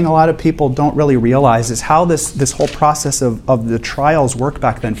is something a lot of people don't really realize, is how this whole process of the trials work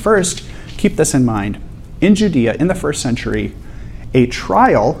back then. First, keep this in mind. In Judea, in the first century, a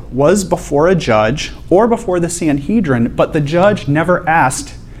trial was before a judge or before the Sanhedrin, but the judge never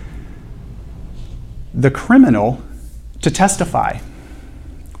asked the criminal to testify.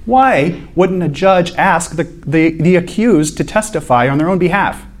 Why wouldn't a judge ask the accused to testify on their own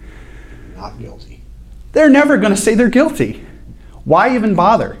behalf? Not guilty. They're never going to say they're guilty. Why even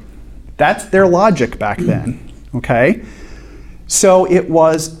bother? That's their logic back then, okay? So it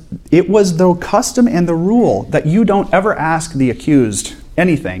was the custom and the rule that you don't ever ask the accused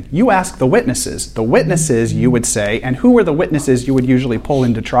anything. You ask the witnesses. The witnesses, you would say, and who were the witnesses you would usually pull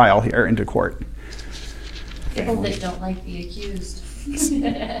into trial here, into court? People that don't like the accused.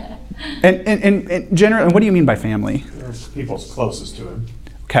 And generally, what do you mean by family? People's closest to him.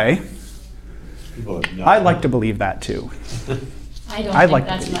 Okay. People that know. I'd like to believe that too. I'd like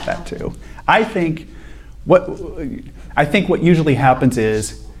to believe that too. I think what usually happens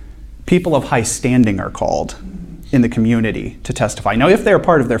is people of high standing are called in the community to testify. Now, if they're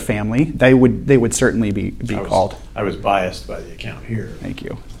part of their family, they would certainly be called. I was biased by the account here. Thank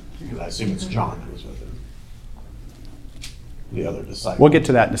you. Because I assume it's John who was with him. The other disciple. We'll get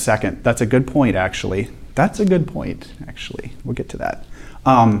to that in a second. That's a good point, actually. We'll get to that.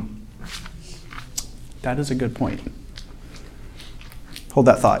 That is a good point. Hold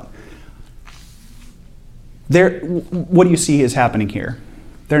that thought. What do you see is happening here?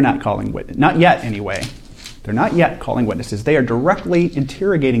 They're not calling witnesses. Not yet, anyway. They're not yet calling witnesses. They are directly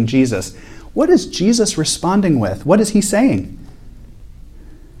interrogating Jesus. What is Jesus responding with? What is he saying?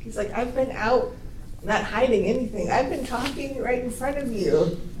 He's like, I've been out, not hiding anything. I've been talking right in front of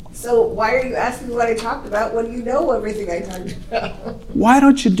you. So why are you asking me what I talked about when you know everything I talked about? Why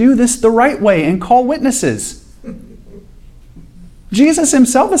don't you do this the right way and call witnesses? Jesus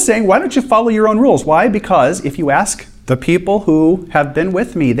himself is saying, why don't you follow your own rules? Why? Because if you ask the people who have been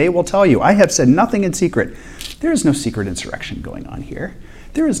with me, they will tell you, I have said nothing in secret. There is no secret insurrection going on here.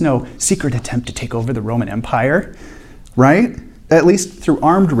 There is no secret attempt to take over the Roman Empire, right? At least through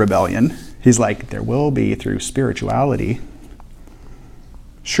armed rebellion. He's like, there will be through spirituality.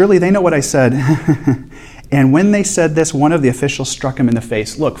 Surely they know what I said. And when they said this, one of the officials struck him in the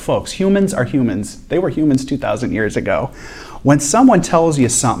face. Look, folks, humans are humans. They were humans 2,000 years ago. When someone tells you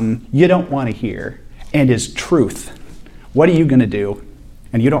something you don't want to hear and is truth, what are you going to do?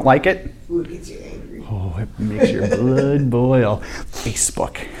 And you don't like it? Ooh, it gets you angry. Oh, it makes your blood boil.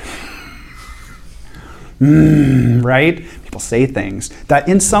 Facebook. Right? People say things that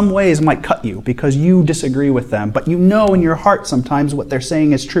in some ways might cut you because you disagree with them, but you know in your heart sometimes what they're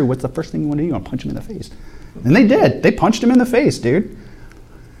saying is true. What's the first thing you want to do? You want to punch them in the face. And they did. They punched him in the face, dude.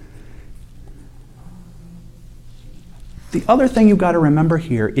 The other thing you've got to remember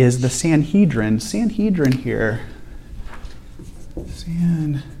here is the Sanhedrin. Sanhedrin.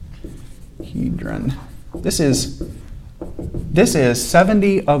 This is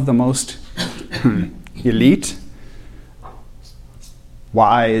 70 of the most elite,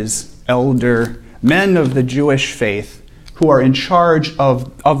 wise, elder men of the Jewish faith who are in charge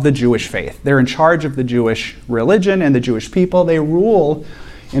of the Jewish faith. They're in charge of the Jewish religion and the Jewish people. They rule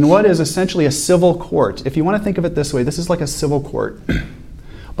in what is essentially a civil court. If you want to think of it this way, this is like a civil court.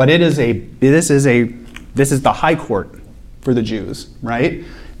 But this is the high court for the Jews, right?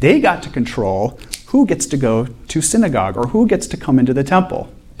 They got to control who gets to go to synagogue or who gets to come into the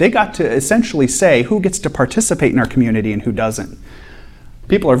temple. They got to essentially say who gets to participate in our community and who doesn't.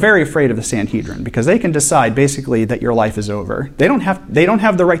 People are very afraid of the Sanhedrin because they can decide basically that your life is over. They don't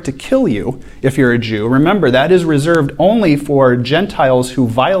have the right to kill you if you're a Jew. Remember, that is reserved only for Gentiles who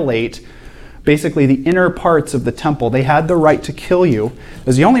violate basically the inner parts of the temple. They had the right to kill you. It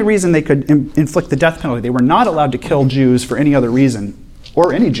was the only reason they could inflict the death penalty. They were not allowed to kill Jews for any other reason,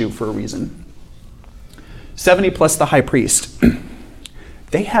 or any Jew for a reason. 70 plus the high priest.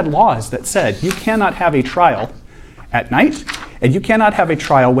 They had laws that said you cannot have a trial at night, and you cannot have a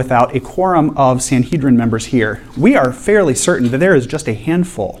trial without a quorum of Sanhedrin members here. We are fairly certain that there is just a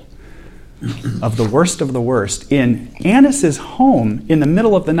handful of the worst in Annas' home in the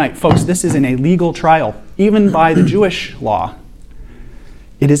middle of the night. Folks, this is an illegal trial, even by the Jewish law.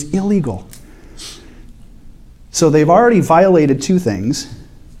 It is illegal. So they've already violated two things.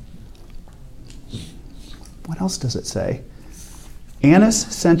 What else does it say? Annas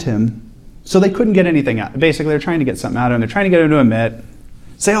sent him, so they couldn't get anything out. Basically, they're trying to get something out of him. They're trying to get him to admit,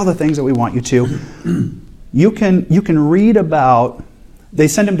 say all the things that we want you to. You can read about, they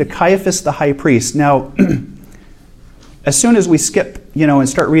send him to Caiaphas the high priest. Now, as soon as we skip, and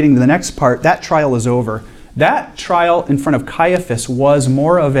start reading the next part, that trial is over. That trial in front of Caiaphas was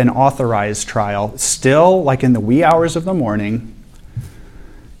more of an authorized trial, still like in the wee hours of the morning,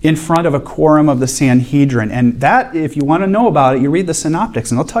 in front of a quorum of the Sanhedrin. And that, if you want to know about it, you read the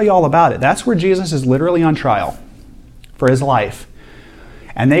synoptics and they'll tell you all about it. That's where Jesus is literally on trial for his life.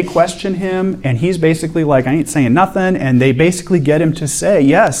 And they question him, and he's basically like, I ain't saying nothing. And they basically get him to say,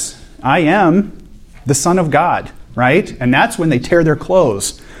 yes, I am the Son of God, right? And that's when they tear their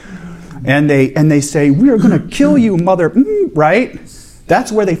clothes. And they say, we are going to kill you, mother, right?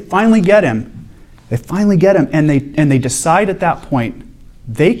 That's where they finally get him. They finally get him, and they decide at that point,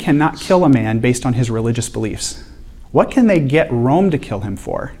 they cannot kill a man based on his religious beliefs. What can they get Rome to kill him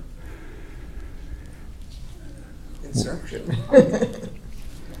for? Insurrection.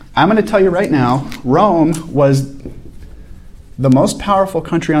 I'm going to tell you right now, Rome was the most powerful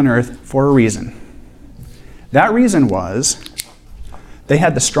country on earth for a reason. That reason was they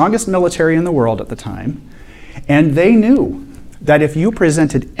had the strongest military in the world at the time, and they knew that if you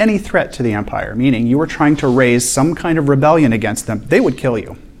presented any threat to the empire, meaning you were trying to raise some kind of rebellion against them, they would kill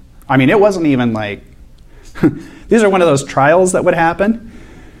you. I mean, it wasn't even like, these are one of those trials that would happen.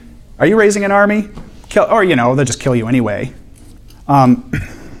 Are you raising an army? They'll just kill you anyway. Rome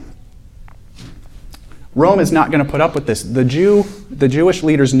is not going to put up with this. The Jewish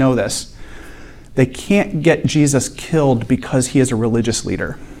leaders know this. They can't get Jesus killed because he is a religious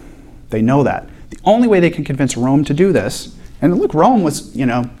leader. They know that. The only way they can convince Rome to do this, and look, Rome was,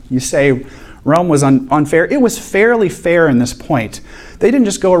 you say Rome was unfair. It was fairly fair in this point. They didn't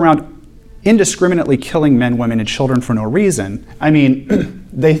just go around indiscriminately killing men, women, and children for no reason. I mean,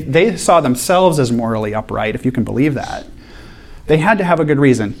 they saw themselves as morally upright, if you can believe that. They had to have a good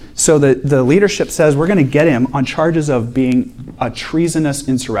reason. So the leadership says, we're going to get him on charges of being a treasonous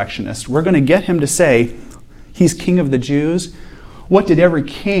insurrectionist. We're going to get him to say he's king of the Jews. What did every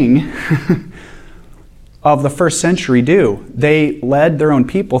king of the first century do? They led their own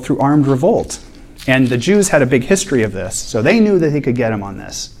people through armed revolt. And the Jews had a big history of this, so they knew that they could get him on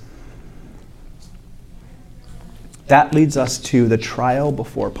this. That leads us to the trial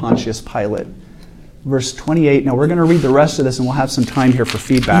before Pontius Pilate. Verse 28. Now we're going to read the rest of this and we'll have some time here for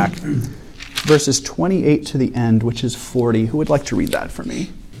feedback. Verses 28 to the end, which is 40. Who would like to read that for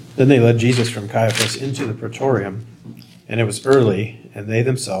me? Then they led Jesus from Caiaphas into the praetorium, and it was early, and they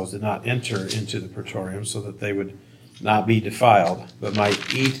themselves did not enter into the praetorium, so that they would not be defiled, but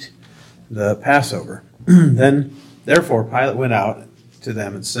might eat the Passover. Then, therefore, Pilate went out to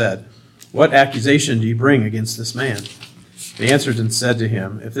them and said, what accusation do you bring against this man? They answered and said to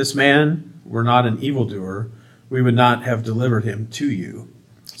him, if this man were not an evildoer, we would not have delivered him to you.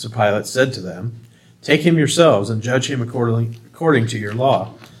 So Pilate said to them, take him yourselves and judge him according to your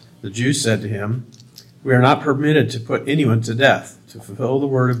law. The Jews said to him, we are not permitted to put anyone to death, to fulfill the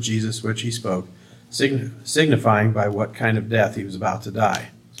word of Jesus which he spoke, signifying by what kind of death he was about to die.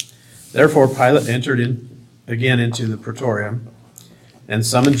 Therefore Pilate entered again into the praetorium and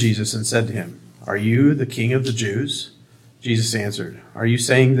summoned Jesus and said to him, are you the king of the Jews? Jesus answered, are you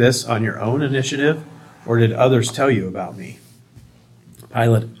saying this on your own initiative, or did others tell you about me?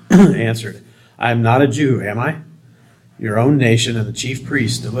 Pilate answered, I am not a Jew, am I? Your own nation and the chief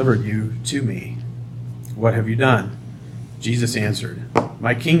priests delivered you to me. What have you done? Jesus answered,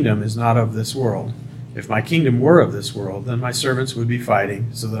 my kingdom is not of this world. If my kingdom were of this world, then my servants would be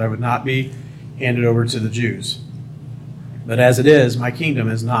fighting, so that I would not be handed over to the Jews. But as it is, my kingdom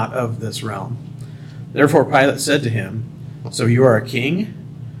is not of this realm. Therefore Pilate said to him, "So you are a king?"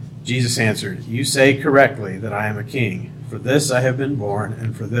 Jesus answered, "You say correctly that I am a king. For this I have been born,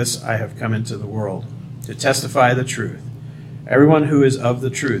 and for this I have come into the world, to testify the truth. Everyone who is of the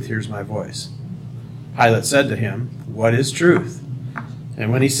truth hears my voice." Pilate said to him, "What is truth?"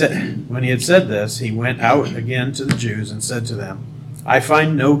 And when he had said this, he went out again to the Jews and said to them, "I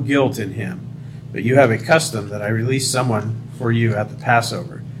find no guilt in him, but you have a custom that I release someone for you at the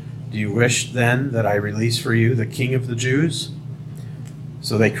Passover. Do you wish then that I release for you the King of the Jews?"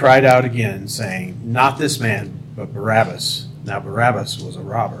 So they cried out again, saying, "Not this man, but Barabbas." Now Barabbas was a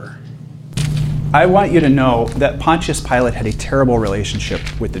robber. I want you to know that Pontius Pilate had a terrible relationship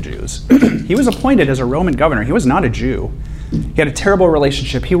with the Jews. He was appointed as a Roman governor. He was not a Jew. He had a terrible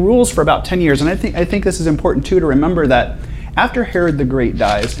relationship. He rules for about 10 years. And I think this is important, too, to remember that after Herod the Great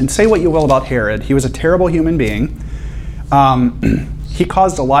dies, and say what you will about Herod, he was a terrible human being. He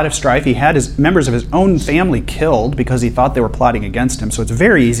caused a lot of strife. He had members of his own family killed because he thought they were plotting against him. So it's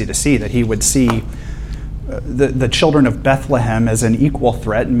very easy to see that he would see the children of Bethlehem as an equal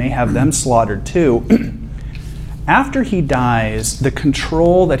threat and may have them slaughtered too. After he dies, the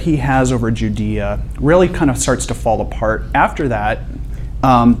control that he has over Judea really kind of starts to fall apart. After that,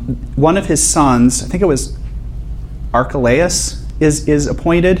 one of his sons, I think it was Archelaus, is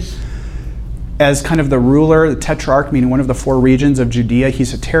appointed as kind of the ruler, the tetrarch, meaning one of the 4 regions of Judea.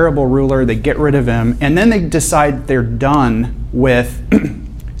 He's a terrible ruler. They get rid of him. And then they decide they're done with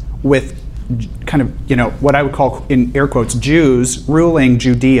kind of, what I would call, in air quotes, Jews ruling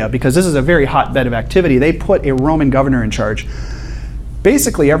Judea, because this is a very hotbed of activity. They put a Roman governor in charge.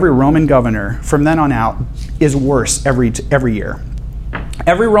 Basically, every Roman governor from then on out is worse every year.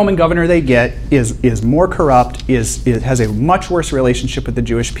 Every Roman governor they get is more corrupt, has a much worse relationship with the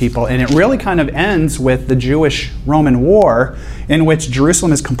Jewish people, and it really kind of ends with the Jewish-Roman War, in which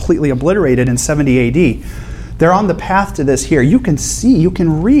Jerusalem is completely obliterated in 70 A.D. They're on the path to this here. You can see, you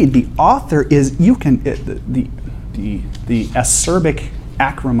can read. The author is, the acerbic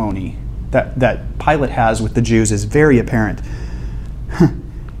acrimony that Pilate has with the Jews is very apparent.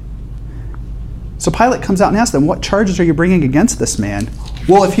 So Pilate comes out and asks them, "What charges are you bringing against this man?"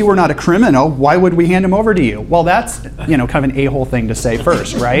 "Well, if he were not a criminal, why would we hand him over to you?" Well, that's, kind of an a-hole thing to say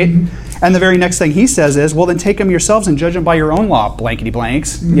first, right? And the very next thing he says is, "Well, then take him yourselves and judge him by your own law, blankety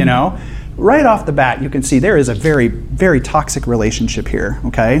blanks," Right off the bat, you can see there is a very, very toxic relationship here,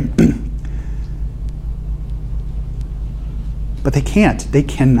 okay? But they can't. They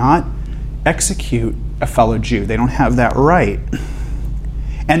cannot execute a fellow Jew. They don't have that right.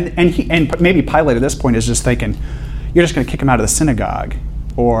 And maybe Pilate at this point is just thinking, you're just going to kick him out of the synagogue,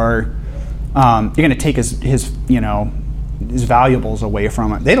 or you're going to take his valuables away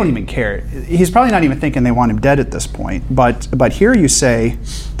from him. They don't even care. He's probably not even thinking they want him dead at this point. But here you say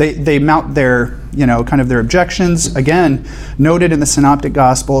they mount their kind of their objections, again noted in the Synoptic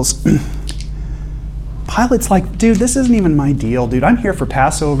Gospels. Pilate's like, dude, this isn't even my deal, dude. I'm here for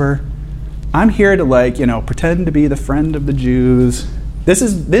Passover. I'm here to pretend to be the friend of the Jews. This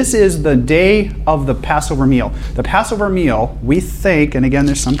is the day of the Passover meal. The Passover meal, we think, and again,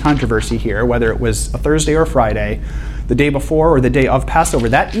 there's some controversy here, whether it was a Thursday or a Friday, the day before or the day of Passover.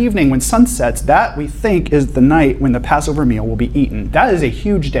 That evening when sun sets, that we think is the night when the Passover meal will be eaten. That is a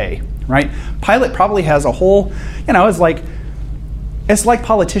huge day, right? Pilate probably has a whole, it's like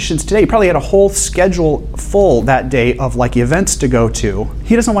politicians today. He probably had a whole schedule full that day of events to go to.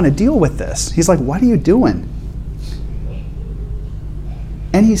 He doesn't want to deal with this. He's like, what are you doing?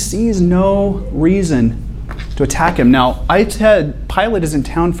 And he sees no reason to attack him. Now, I said Pilate is in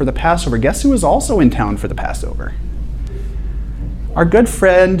town for the Passover. Guess who is also in town for the Passover? Our good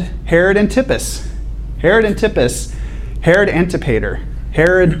friend Herod Antipas. Herod Antipas. Herod Antipater.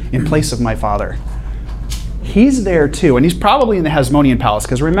 Herod in place of my father. He's there too, and he's probably in the Hasmonean palace,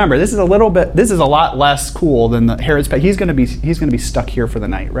 because remember, this is a lot less cool than the Herod's palace. He's going to be stuck here for the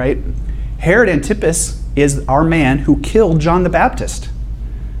night, right? Herod Antipas is our man who killed John the Baptist.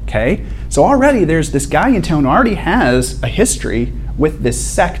 Okay? So already there's this guy in town who already has a history with this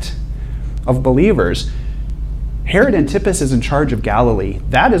sect of believers. Herod Antipas is in charge of Galilee.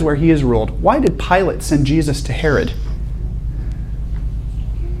 That is where he is ruled. Why did Pilate send Jesus to Herod?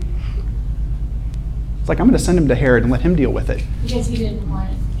 It's like, I'm going to send him to Herod and let him deal with it. Because he didn't want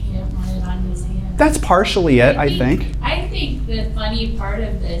it on his hands. That's partially it, I think. I think the funny part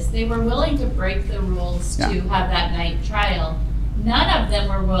of this, they were willing to break the rules to have that night trial. None of them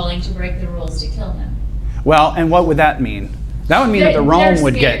were willing to break the rules to kill him. Well, and what would that mean? That would mean that Rome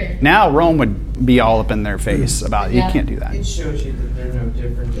would Rome would be all up in their face about it. You can't do that. It shows you that they're no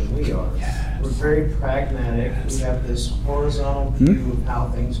different than we are. Yes. We're very pragmatic. We have this horizontal view of how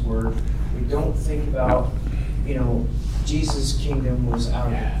things work. We We don't think about, Jesus' kingdom was out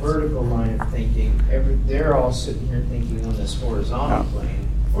of the vertical line of thinking. They're all sitting here thinking on this horizontal plane.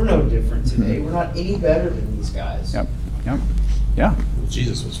 We're no different today. We're not any better than these guys. Yep. Yeah.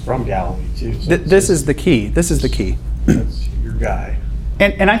 Jesus was from Galilee too. So This is the key. This is the key. That's your guy.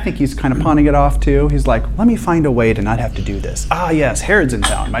 And I think he's kind of pawning it off too. He's like, let me find a way to not have to do this. Ah, yes, Herod's in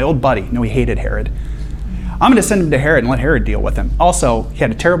town, my old buddy. No, he hated Herod. I'm going to send him to Herod and let Herod deal with him. Also, he had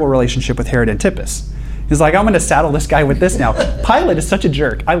a terrible relationship with Herod Antipas. He's like, I'm going to saddle this guy with this now. Pilate is such a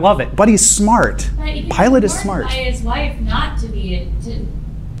jerk. I love it. But he's smart. Pilate is smart. By his wife not to be.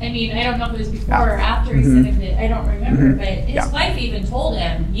 I don't know if it was before or after he sent him to, I don't remember, but his wife even told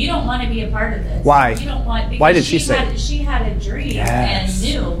him, you don't want to be a part of this. Why? You don't want, because Why did she say? She had a dream and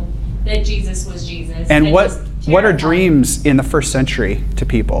knew that Jesus was Jesus. And what are terrified. dreams in the first century to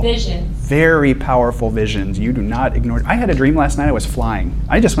people? Visions. Very powerful visions. You do not ignore it. I had a dream last night I was flying.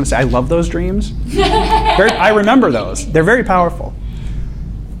 I just want to say I love those dreams. I remember those. They're very powerful.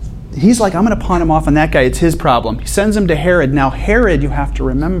 He's like, I'm going to pawn him off on that guy. It's his problem. He sends him to Herod. Now, Herod, you have to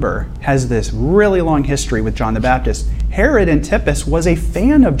remember, has this really long history with John the Baptist. Herod Antipas was a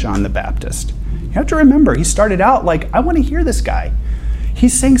fan of John the Baptist. You have to remember, he started out like, I want to hear this guy.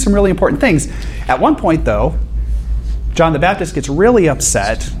 He's saying some really important things. At one point, though, John the Baptist gets really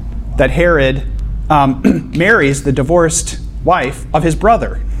upset that Herod marries the divorced wife of his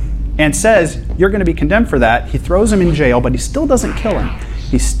brother and says, you're going to be condemned for that. He throws him in jail, but he still doesn't kill him.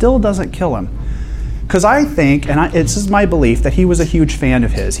 He still doesn't kill him. Because I think, and this is my belief, that he was a huge fan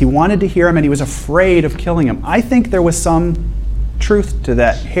of his. He wanted to hear him and he was afraid of killing him. I think there was some truth to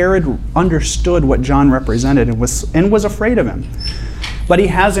that. Herod understood what John represented and was afraid of him. But he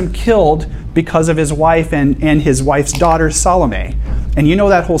has him killed because of his wife and his wife's daughter, Salome. And you know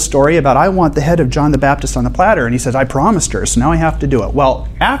that whole story about, I want the head of John the Baptist on the platter. And he says, I promised her, so now I have to do it. Well,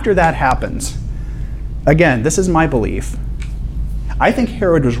 after that happens, again, this is my belief, I think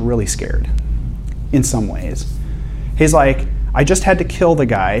Herod was really scared in some ways. He's like, I just had to kill the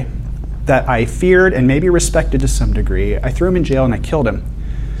guy that I feared and maybe respected to some degree. I threw him in jail and I killed him.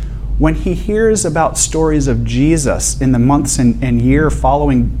 When he hears about stories of Jesus in the months and year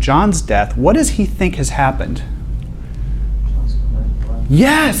following John's death, what does he think has happened?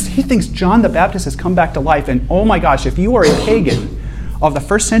 Yes, he thinks John the Baptist has come back to life. And oh my gosh, if you are a pagan of the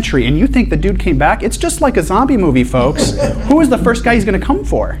first century and you think the dude came back, it's just like a zombie movie, folks. Who is the first guy he's going to come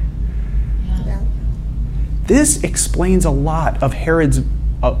for? This explains a lot of Herod's,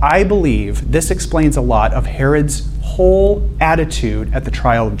 I believe, this explains a lot of Herod's whole attitude at the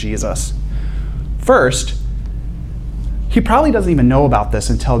trial of Jesus. First, he probably doesn't even know about this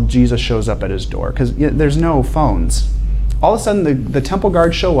until Jesus shows up at his door, because there's no phones. All of a sudden, the temple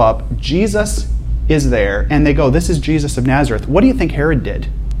guards show up, Jesus is there, and they go, this is Jesus of Nazareth. What do you think Herod did?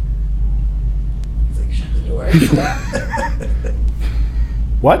 He's like, shut the door.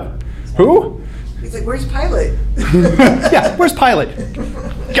 What? Who? He's like, where's Pilate? Yeah, where's Pilate?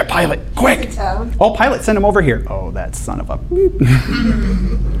 Get Pilate, quick! In town. Oh, Pilate, send him over here. Oh, that son of a...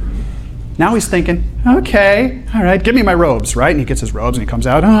 Now he's thinking, okay, all right, give me my robes, right? And he gets his robes and he comes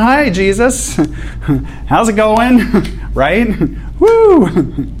out, oh, hi, Jesus. How's it going? Right? Woo!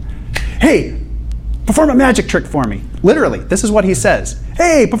 Hey, perform a magic trick for me. Literally, this is what he says.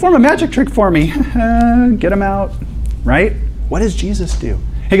 Hey, perform a magic trick for me. Get him out, right? What does Jesus do?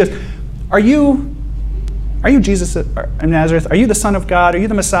 He goes, Are you Jesus of Nazareth? Are you the Son of God? Are you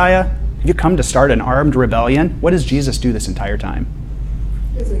the Messiah? Have you come to start an armed rebellion? What does Jesus do this entire time?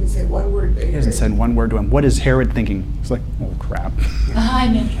 He doesn't even say one word. He hasn't said one word to him. What is Herod thinking? He's like, oh crap.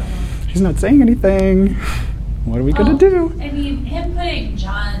 I'm in trouble. He's not saying anything. What are we going to do? I mean, him putting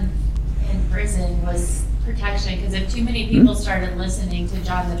John in prison was protection, because if too many people started listening to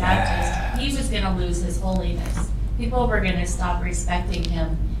John the Baptist, he was going to lose his holiness. People were going to stop respecting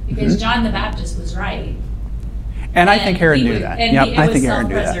him because John the Baptist was right. And I think Herod knew that. And Yep, I think Herod it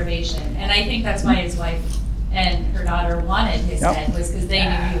knew was that. self-preservation. And I think that's why his wife and her daughter wanted his Yep. head, was because they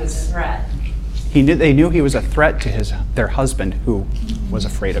knew he was a threat. They knew he was a threat to their husband, who was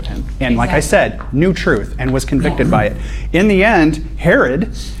afraid of him. And like I said, knew truth and was convicted by it. In the end,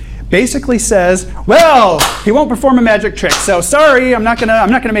 Herod basically says, well, he won't perform a magic trick, so sorry, I'm not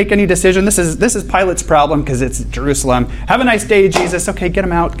gonna make any decision. This is Pilate's problem because it's Jerusalem. Have a nice day, Jesus. Okay, get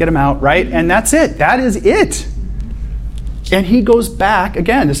him out, right? And that's it. That is it. And he goes back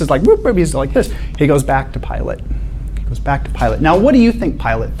again. This is like whoop, whoop, he's like this. He goes back to Pilate. Now, what do you think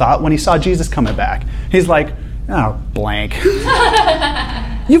Pilate thought when he saw Jesus coming back? He's like, oh, blank.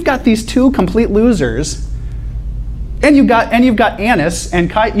 You've got these two complete losers And you've got Annas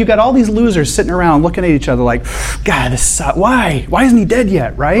and you got all these losers sitting around looking at each other like, God, this sucks. Why? Why isn't he dead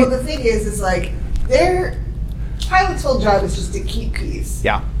yet, right? Well, the thing is like, Pilate's whole job is just to keep peace.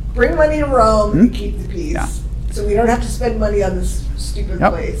 Yeah. Bring money to Rome and keep the peace. Yeah. So we don't have to spend money on this stupid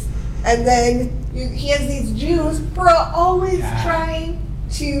place. And then he has these Jews who are always trying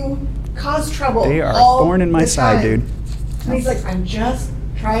to cause trouble. They are a thorn in my side, dude. And he's like, I'm just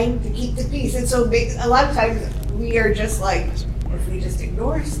trying to keep the peace. And so a lot of times we are just like, if we just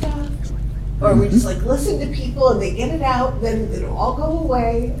ignore stuff, or we just like listen to people and they get it out, then it'll all go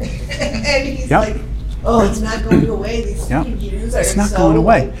away. And he's like, oh, it's not going away. These stupid Jews are It's not going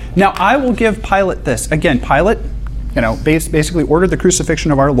away. Now, I will give Pilate this. Again, Pilate, basically ordered the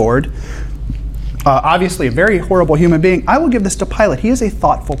crucifixion of our Lord. Obviously, a very horrible human being. I will give this to Pilate. He is a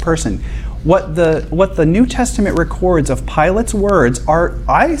thoughtful person. What the New Testament records of Pilate's words are,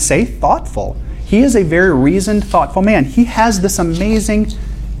 I say, thoughtful. He is a very reasoned, thoughtful man. He has this amazing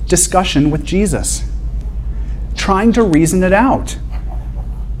discussion with Jesus, trying to reason it out.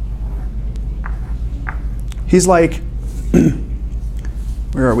 He's like,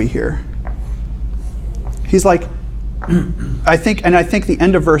 where are we here? He's like, I think the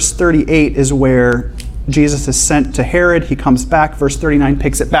end of verse 38 is where Jesus is sent to Herod. He comes back. Verse 39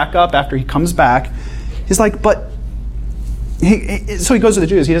 picks it back up after he comes back. He's like, so he goes to the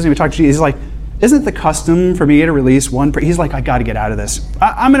Jews. He doesn't even talk to Jesus. He's like, isn't it the custom for me to release one? He's like, I got to get out of this.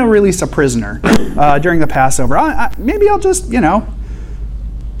 I'm going to release a prisoner during the Passover. Maybe I'll just, do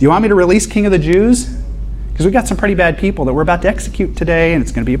you want me to release King of the Jews? Because we've got some pretty bad people that we're about to execute today, and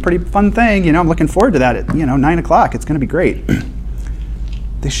it's going to be a pretty fun thing. I'm looking forward to that at, 9 o'clock. It's going to be great.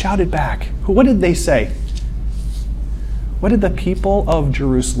 They shouted back. What did they say? What did the people of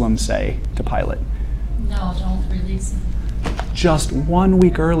Jerusalem say to Pilate? No, don't release him. Just 1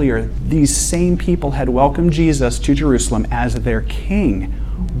 week earlier, these same people had welcomed Jesus to Jerusalem as their king.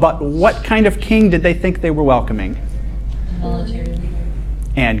 But what kind of king did they think they were welcoming? The military leader.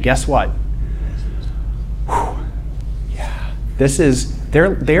 And guess what?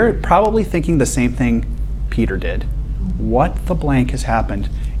 They're probably thinking the same thing Peter did. What the blank has happened?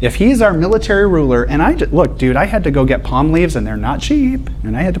 If he's our military ruler, and look, dude, I had to go get palm leaves, and they're not cheap,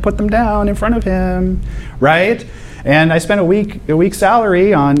 and I had to put them down in front of him, right? And I spent a week's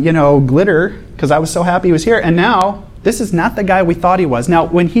salary on, glitter, because I was so happy he was here. And now, this is not the guy we thought he was. Now,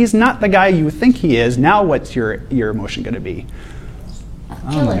 when he's not the guy you think he is, now what's your emotion going to be?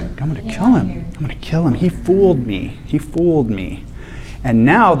 I'm going to kill him. I'm going to kill him. He fooled me. He fooled me. And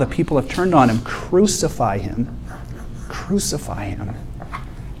now the people have turned on him. Crucify him. Crucify him.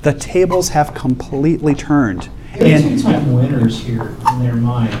 The tables have completely turned. There are two-time winners here in their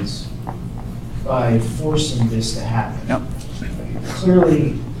minds by forcing this to happen. Yep.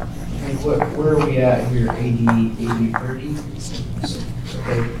 Clearly, where are we at here? AD 30?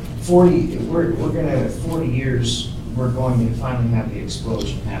 Okay, 40. We're going to 40 years. We're going to finally have the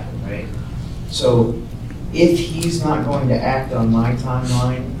explosion happen, right? So if he's not going to act on my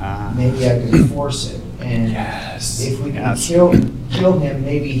timeline, maybe I can force it. And if we can kill him,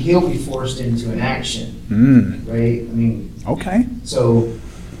 maybe he'll be forced into an action, right? I mean, okay. So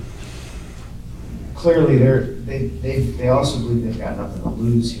clearly they also believe they've got nothing to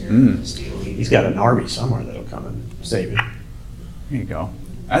lose here. He's got an army somewhere that'll come and save him. There you go.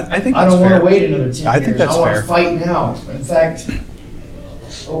 I think I that's don't want fair. to wait another 10 years. I think that's I want fair. to fight now. In fact,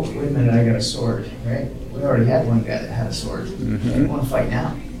 oh, wait a minute, I got a sword, right? We already had one guy that had a sword. We want to fight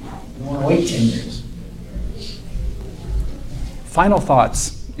now. We want to wait 10 years. Final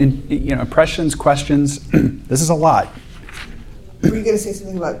thoughts, impressions, questions. This is a lot. Were you going to say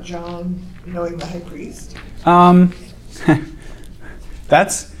something about John knowing the high priest?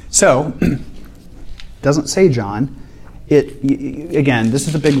 That's so. Doesn't say John. Again, this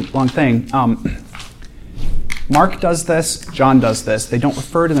is a big long thing. Mark does this. John does this. They don't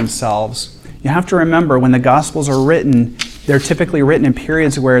refer to themselves. You have to remember when the Gospels are written, they're typically written in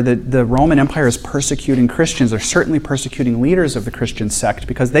periods where the Roman Empire is persecuting Christians. They're certainly persecuting leaders of the Christian sect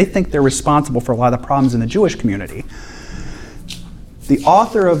because they think they're responsible for a lot of the problems in the Jewish community. The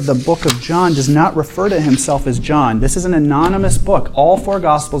author of the book of John does not refer to himself as John. This is an anonymous book. All 4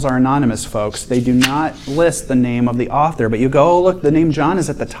 Gospels are anonymous, folks. They do not list the name of the author. But you go, oh, look, the name John is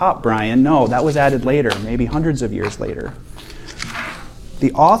at the top, Brian. No, that was added later, maybe hundreds of years later.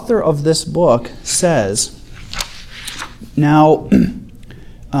 The author of this book says, now,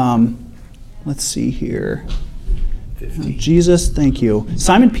 let's see here. 50. Jesus, thank you.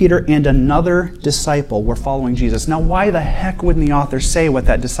 Simon Peter and another disciple were following Jesus. Now, why the heck wouldn't the author say what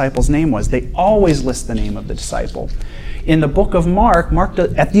that disciple's name was? They always list the name of the disciple. In the book of Mark,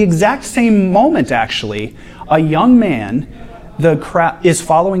 at the exact same moment, actually, a young man is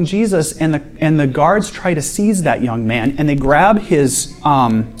following Jesus, and the guards try to seize that young man, and they grab his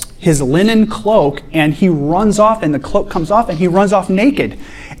linen cloak, and he runs off, and the cloak comes off, and he runs off naked.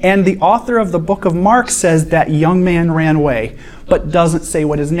 And the author of the book of Mark says that young man ran away, but doesn't say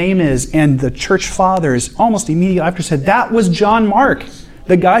what his name is. And the church fathers almost immediately after said, that was John Mark,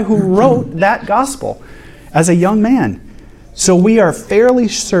 the guy who wrote that gospel as a young man. So we are fairly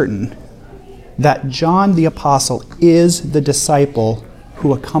certain that John the Apostle is the disciple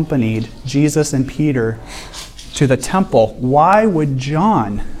who accompanied Jesus and Peter to the temple. Why would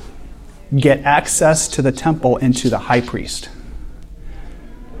John get access to the temple and to the high priest?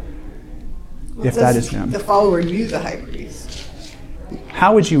 If that is him. The follower knew the high priest.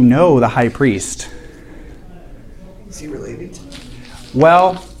 How would you know the high priest? Is he related to him?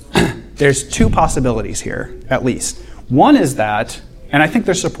 Well, there's two possibilities here, at least. One is that, and I think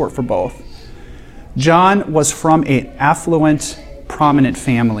there's support for both, John was from an affluent, prominent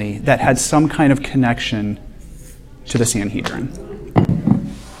family that had some kind of connection to the Sanhedrin.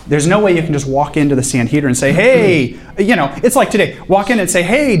 There's no way you can just walk into the Sanhedrin and say, hey, it's like today. Walk in and say,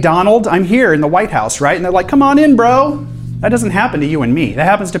 hey, Donald, I'm here in the White House, right? And they're like, come on in, bro. That doesn't happen to you and me. That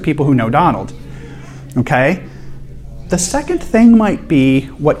happens to people who know Donald. Okay? The second thing might be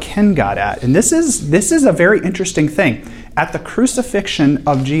what Ken got at. And this is a very interesting thing. At the crucifixion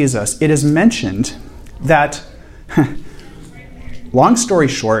of Jesus, it is mentioned that, long story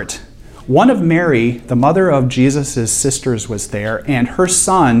short, one of Mary, the mother of Jesus' sisters, was there, and her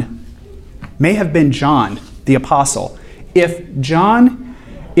son may have been John the Apostle. If John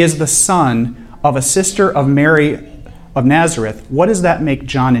is the son of a sister of Mary of Nazareth, what does that make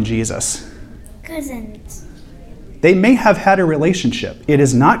John and Jesus? Cousins. They may have had a relationship. It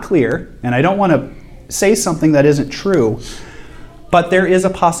is not clear, and I don't want to say something that isn't true, but there is a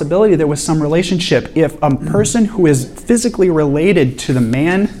possibility there was some relationship. If a person who is physically related to the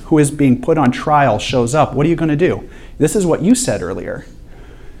man who is being put on trial shows up, what are you going to do? This is what you said earlier.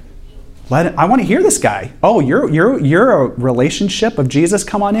 I want to hear this guy. Oh, you're a relationship of Jesus?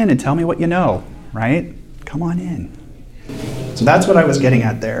 Come on in and tell me what you know, right? Come on in. So that's what I was getting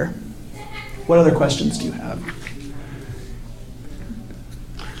at there. What other questions do you have?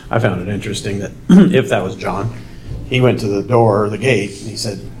 I found it interesting that if that was John, he went to the door or the gate and he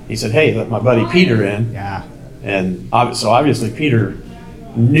said, hey, let my buddy Peter in. Yeah. And so obviously Peter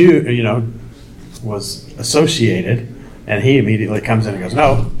knew, was associated, and he immediately comes in and goes,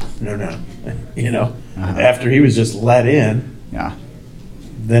 no. After he was just let in. Yeah.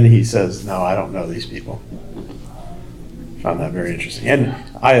 Then he says, no, I don't know these people. Found that very interesting. And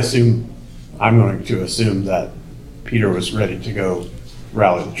I'm going to assume that Peter was ready to go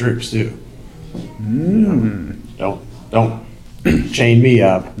rally the troops too. Don't chain me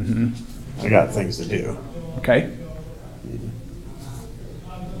up. I got things to do. Okay.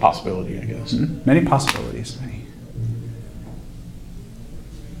 Possibility, I guess. Many possibilities.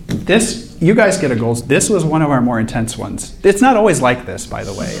 You guys get a gold. This was one of our more intense ones. It's not always like this, by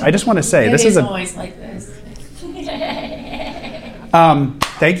the way. I just want to say It this is is always like this.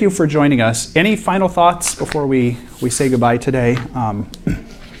 Thank you for joining us. Any final thoughts before we say goodbye today?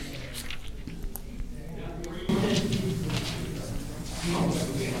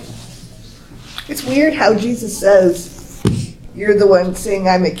 It's weird how Jesus says, you're the one saying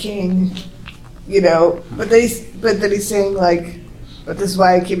I'm a king, but then he's saying but this is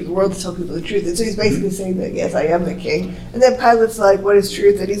why I came to the world to tell people the truth. And so he's basically saying that, yes, I am the king. And then Pilate's like, what is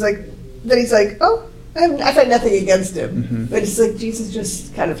truth? And he's like, oh, I've had nothing against him. Mm-hmm. But it's like Jesus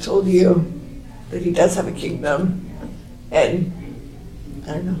just kind of told you that he does have a kingdom. And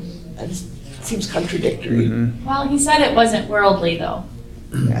I don't know, it seems contradictory. Mm-hmm. Well, he said it wasn't worldly, though.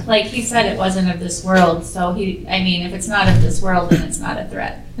 Yeah. Like, he said it wasn't of this world, so if it's not of this world, then it's not a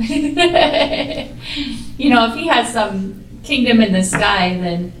threat. If he has some kingdom in the sky,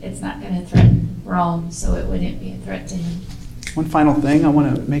 then it's not going to threaten Rome, so it wouldn't be a threat to him. One final thing, I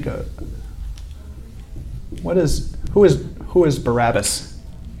want to make who is Barabbas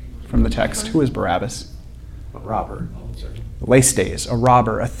from the text? Who is Barabbas? A robber. Laestes, a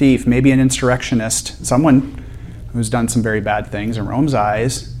robber, a thief, maybe an insurrectionist, someone who's done some very bad things in Rome's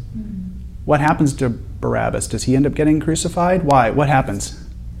eyes. What happens to Barabbas? Does he end up getting crucified? Why? What happens?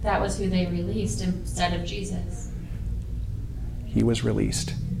 That was who they released instead of Jesus. He was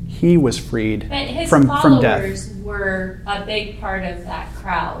released. He was freed But his from death. followers were a big part of that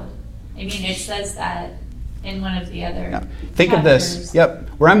crowd. It says that in one of the other Yeah. Think of this. chapters. Yep.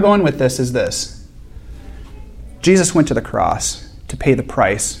 Where I'm going with this is this. Jesus went to the cross to pay the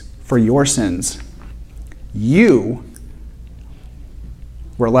price for your sins. You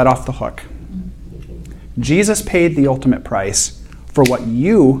we're let off the hook. Jesus paid the ultimate price for what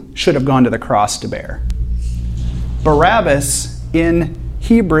you should have gone to the cross to bear. Barabbas in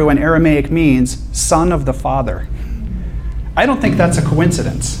Hebrew and Aramaic means son of the Father. I don't think that's a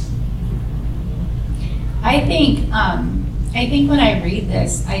coincidence. I think when I read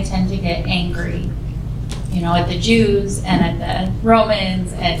this, I tend to get angry, at the Jews and at the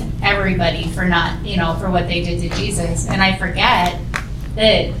Romans and everybody for not, for what they did to Jesus. And I forget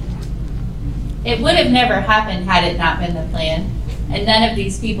that it would have never happened had it not been the plan. And none of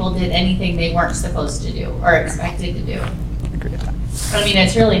these people did anything they weren't supposed to do or expected to do. I agree with that. I mean,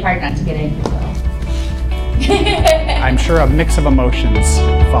 it's really hard not to get angry, though. I'm sure a mix of emotions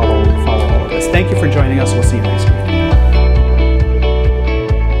follow all of this. Thank you for joining us. We'll see you next week.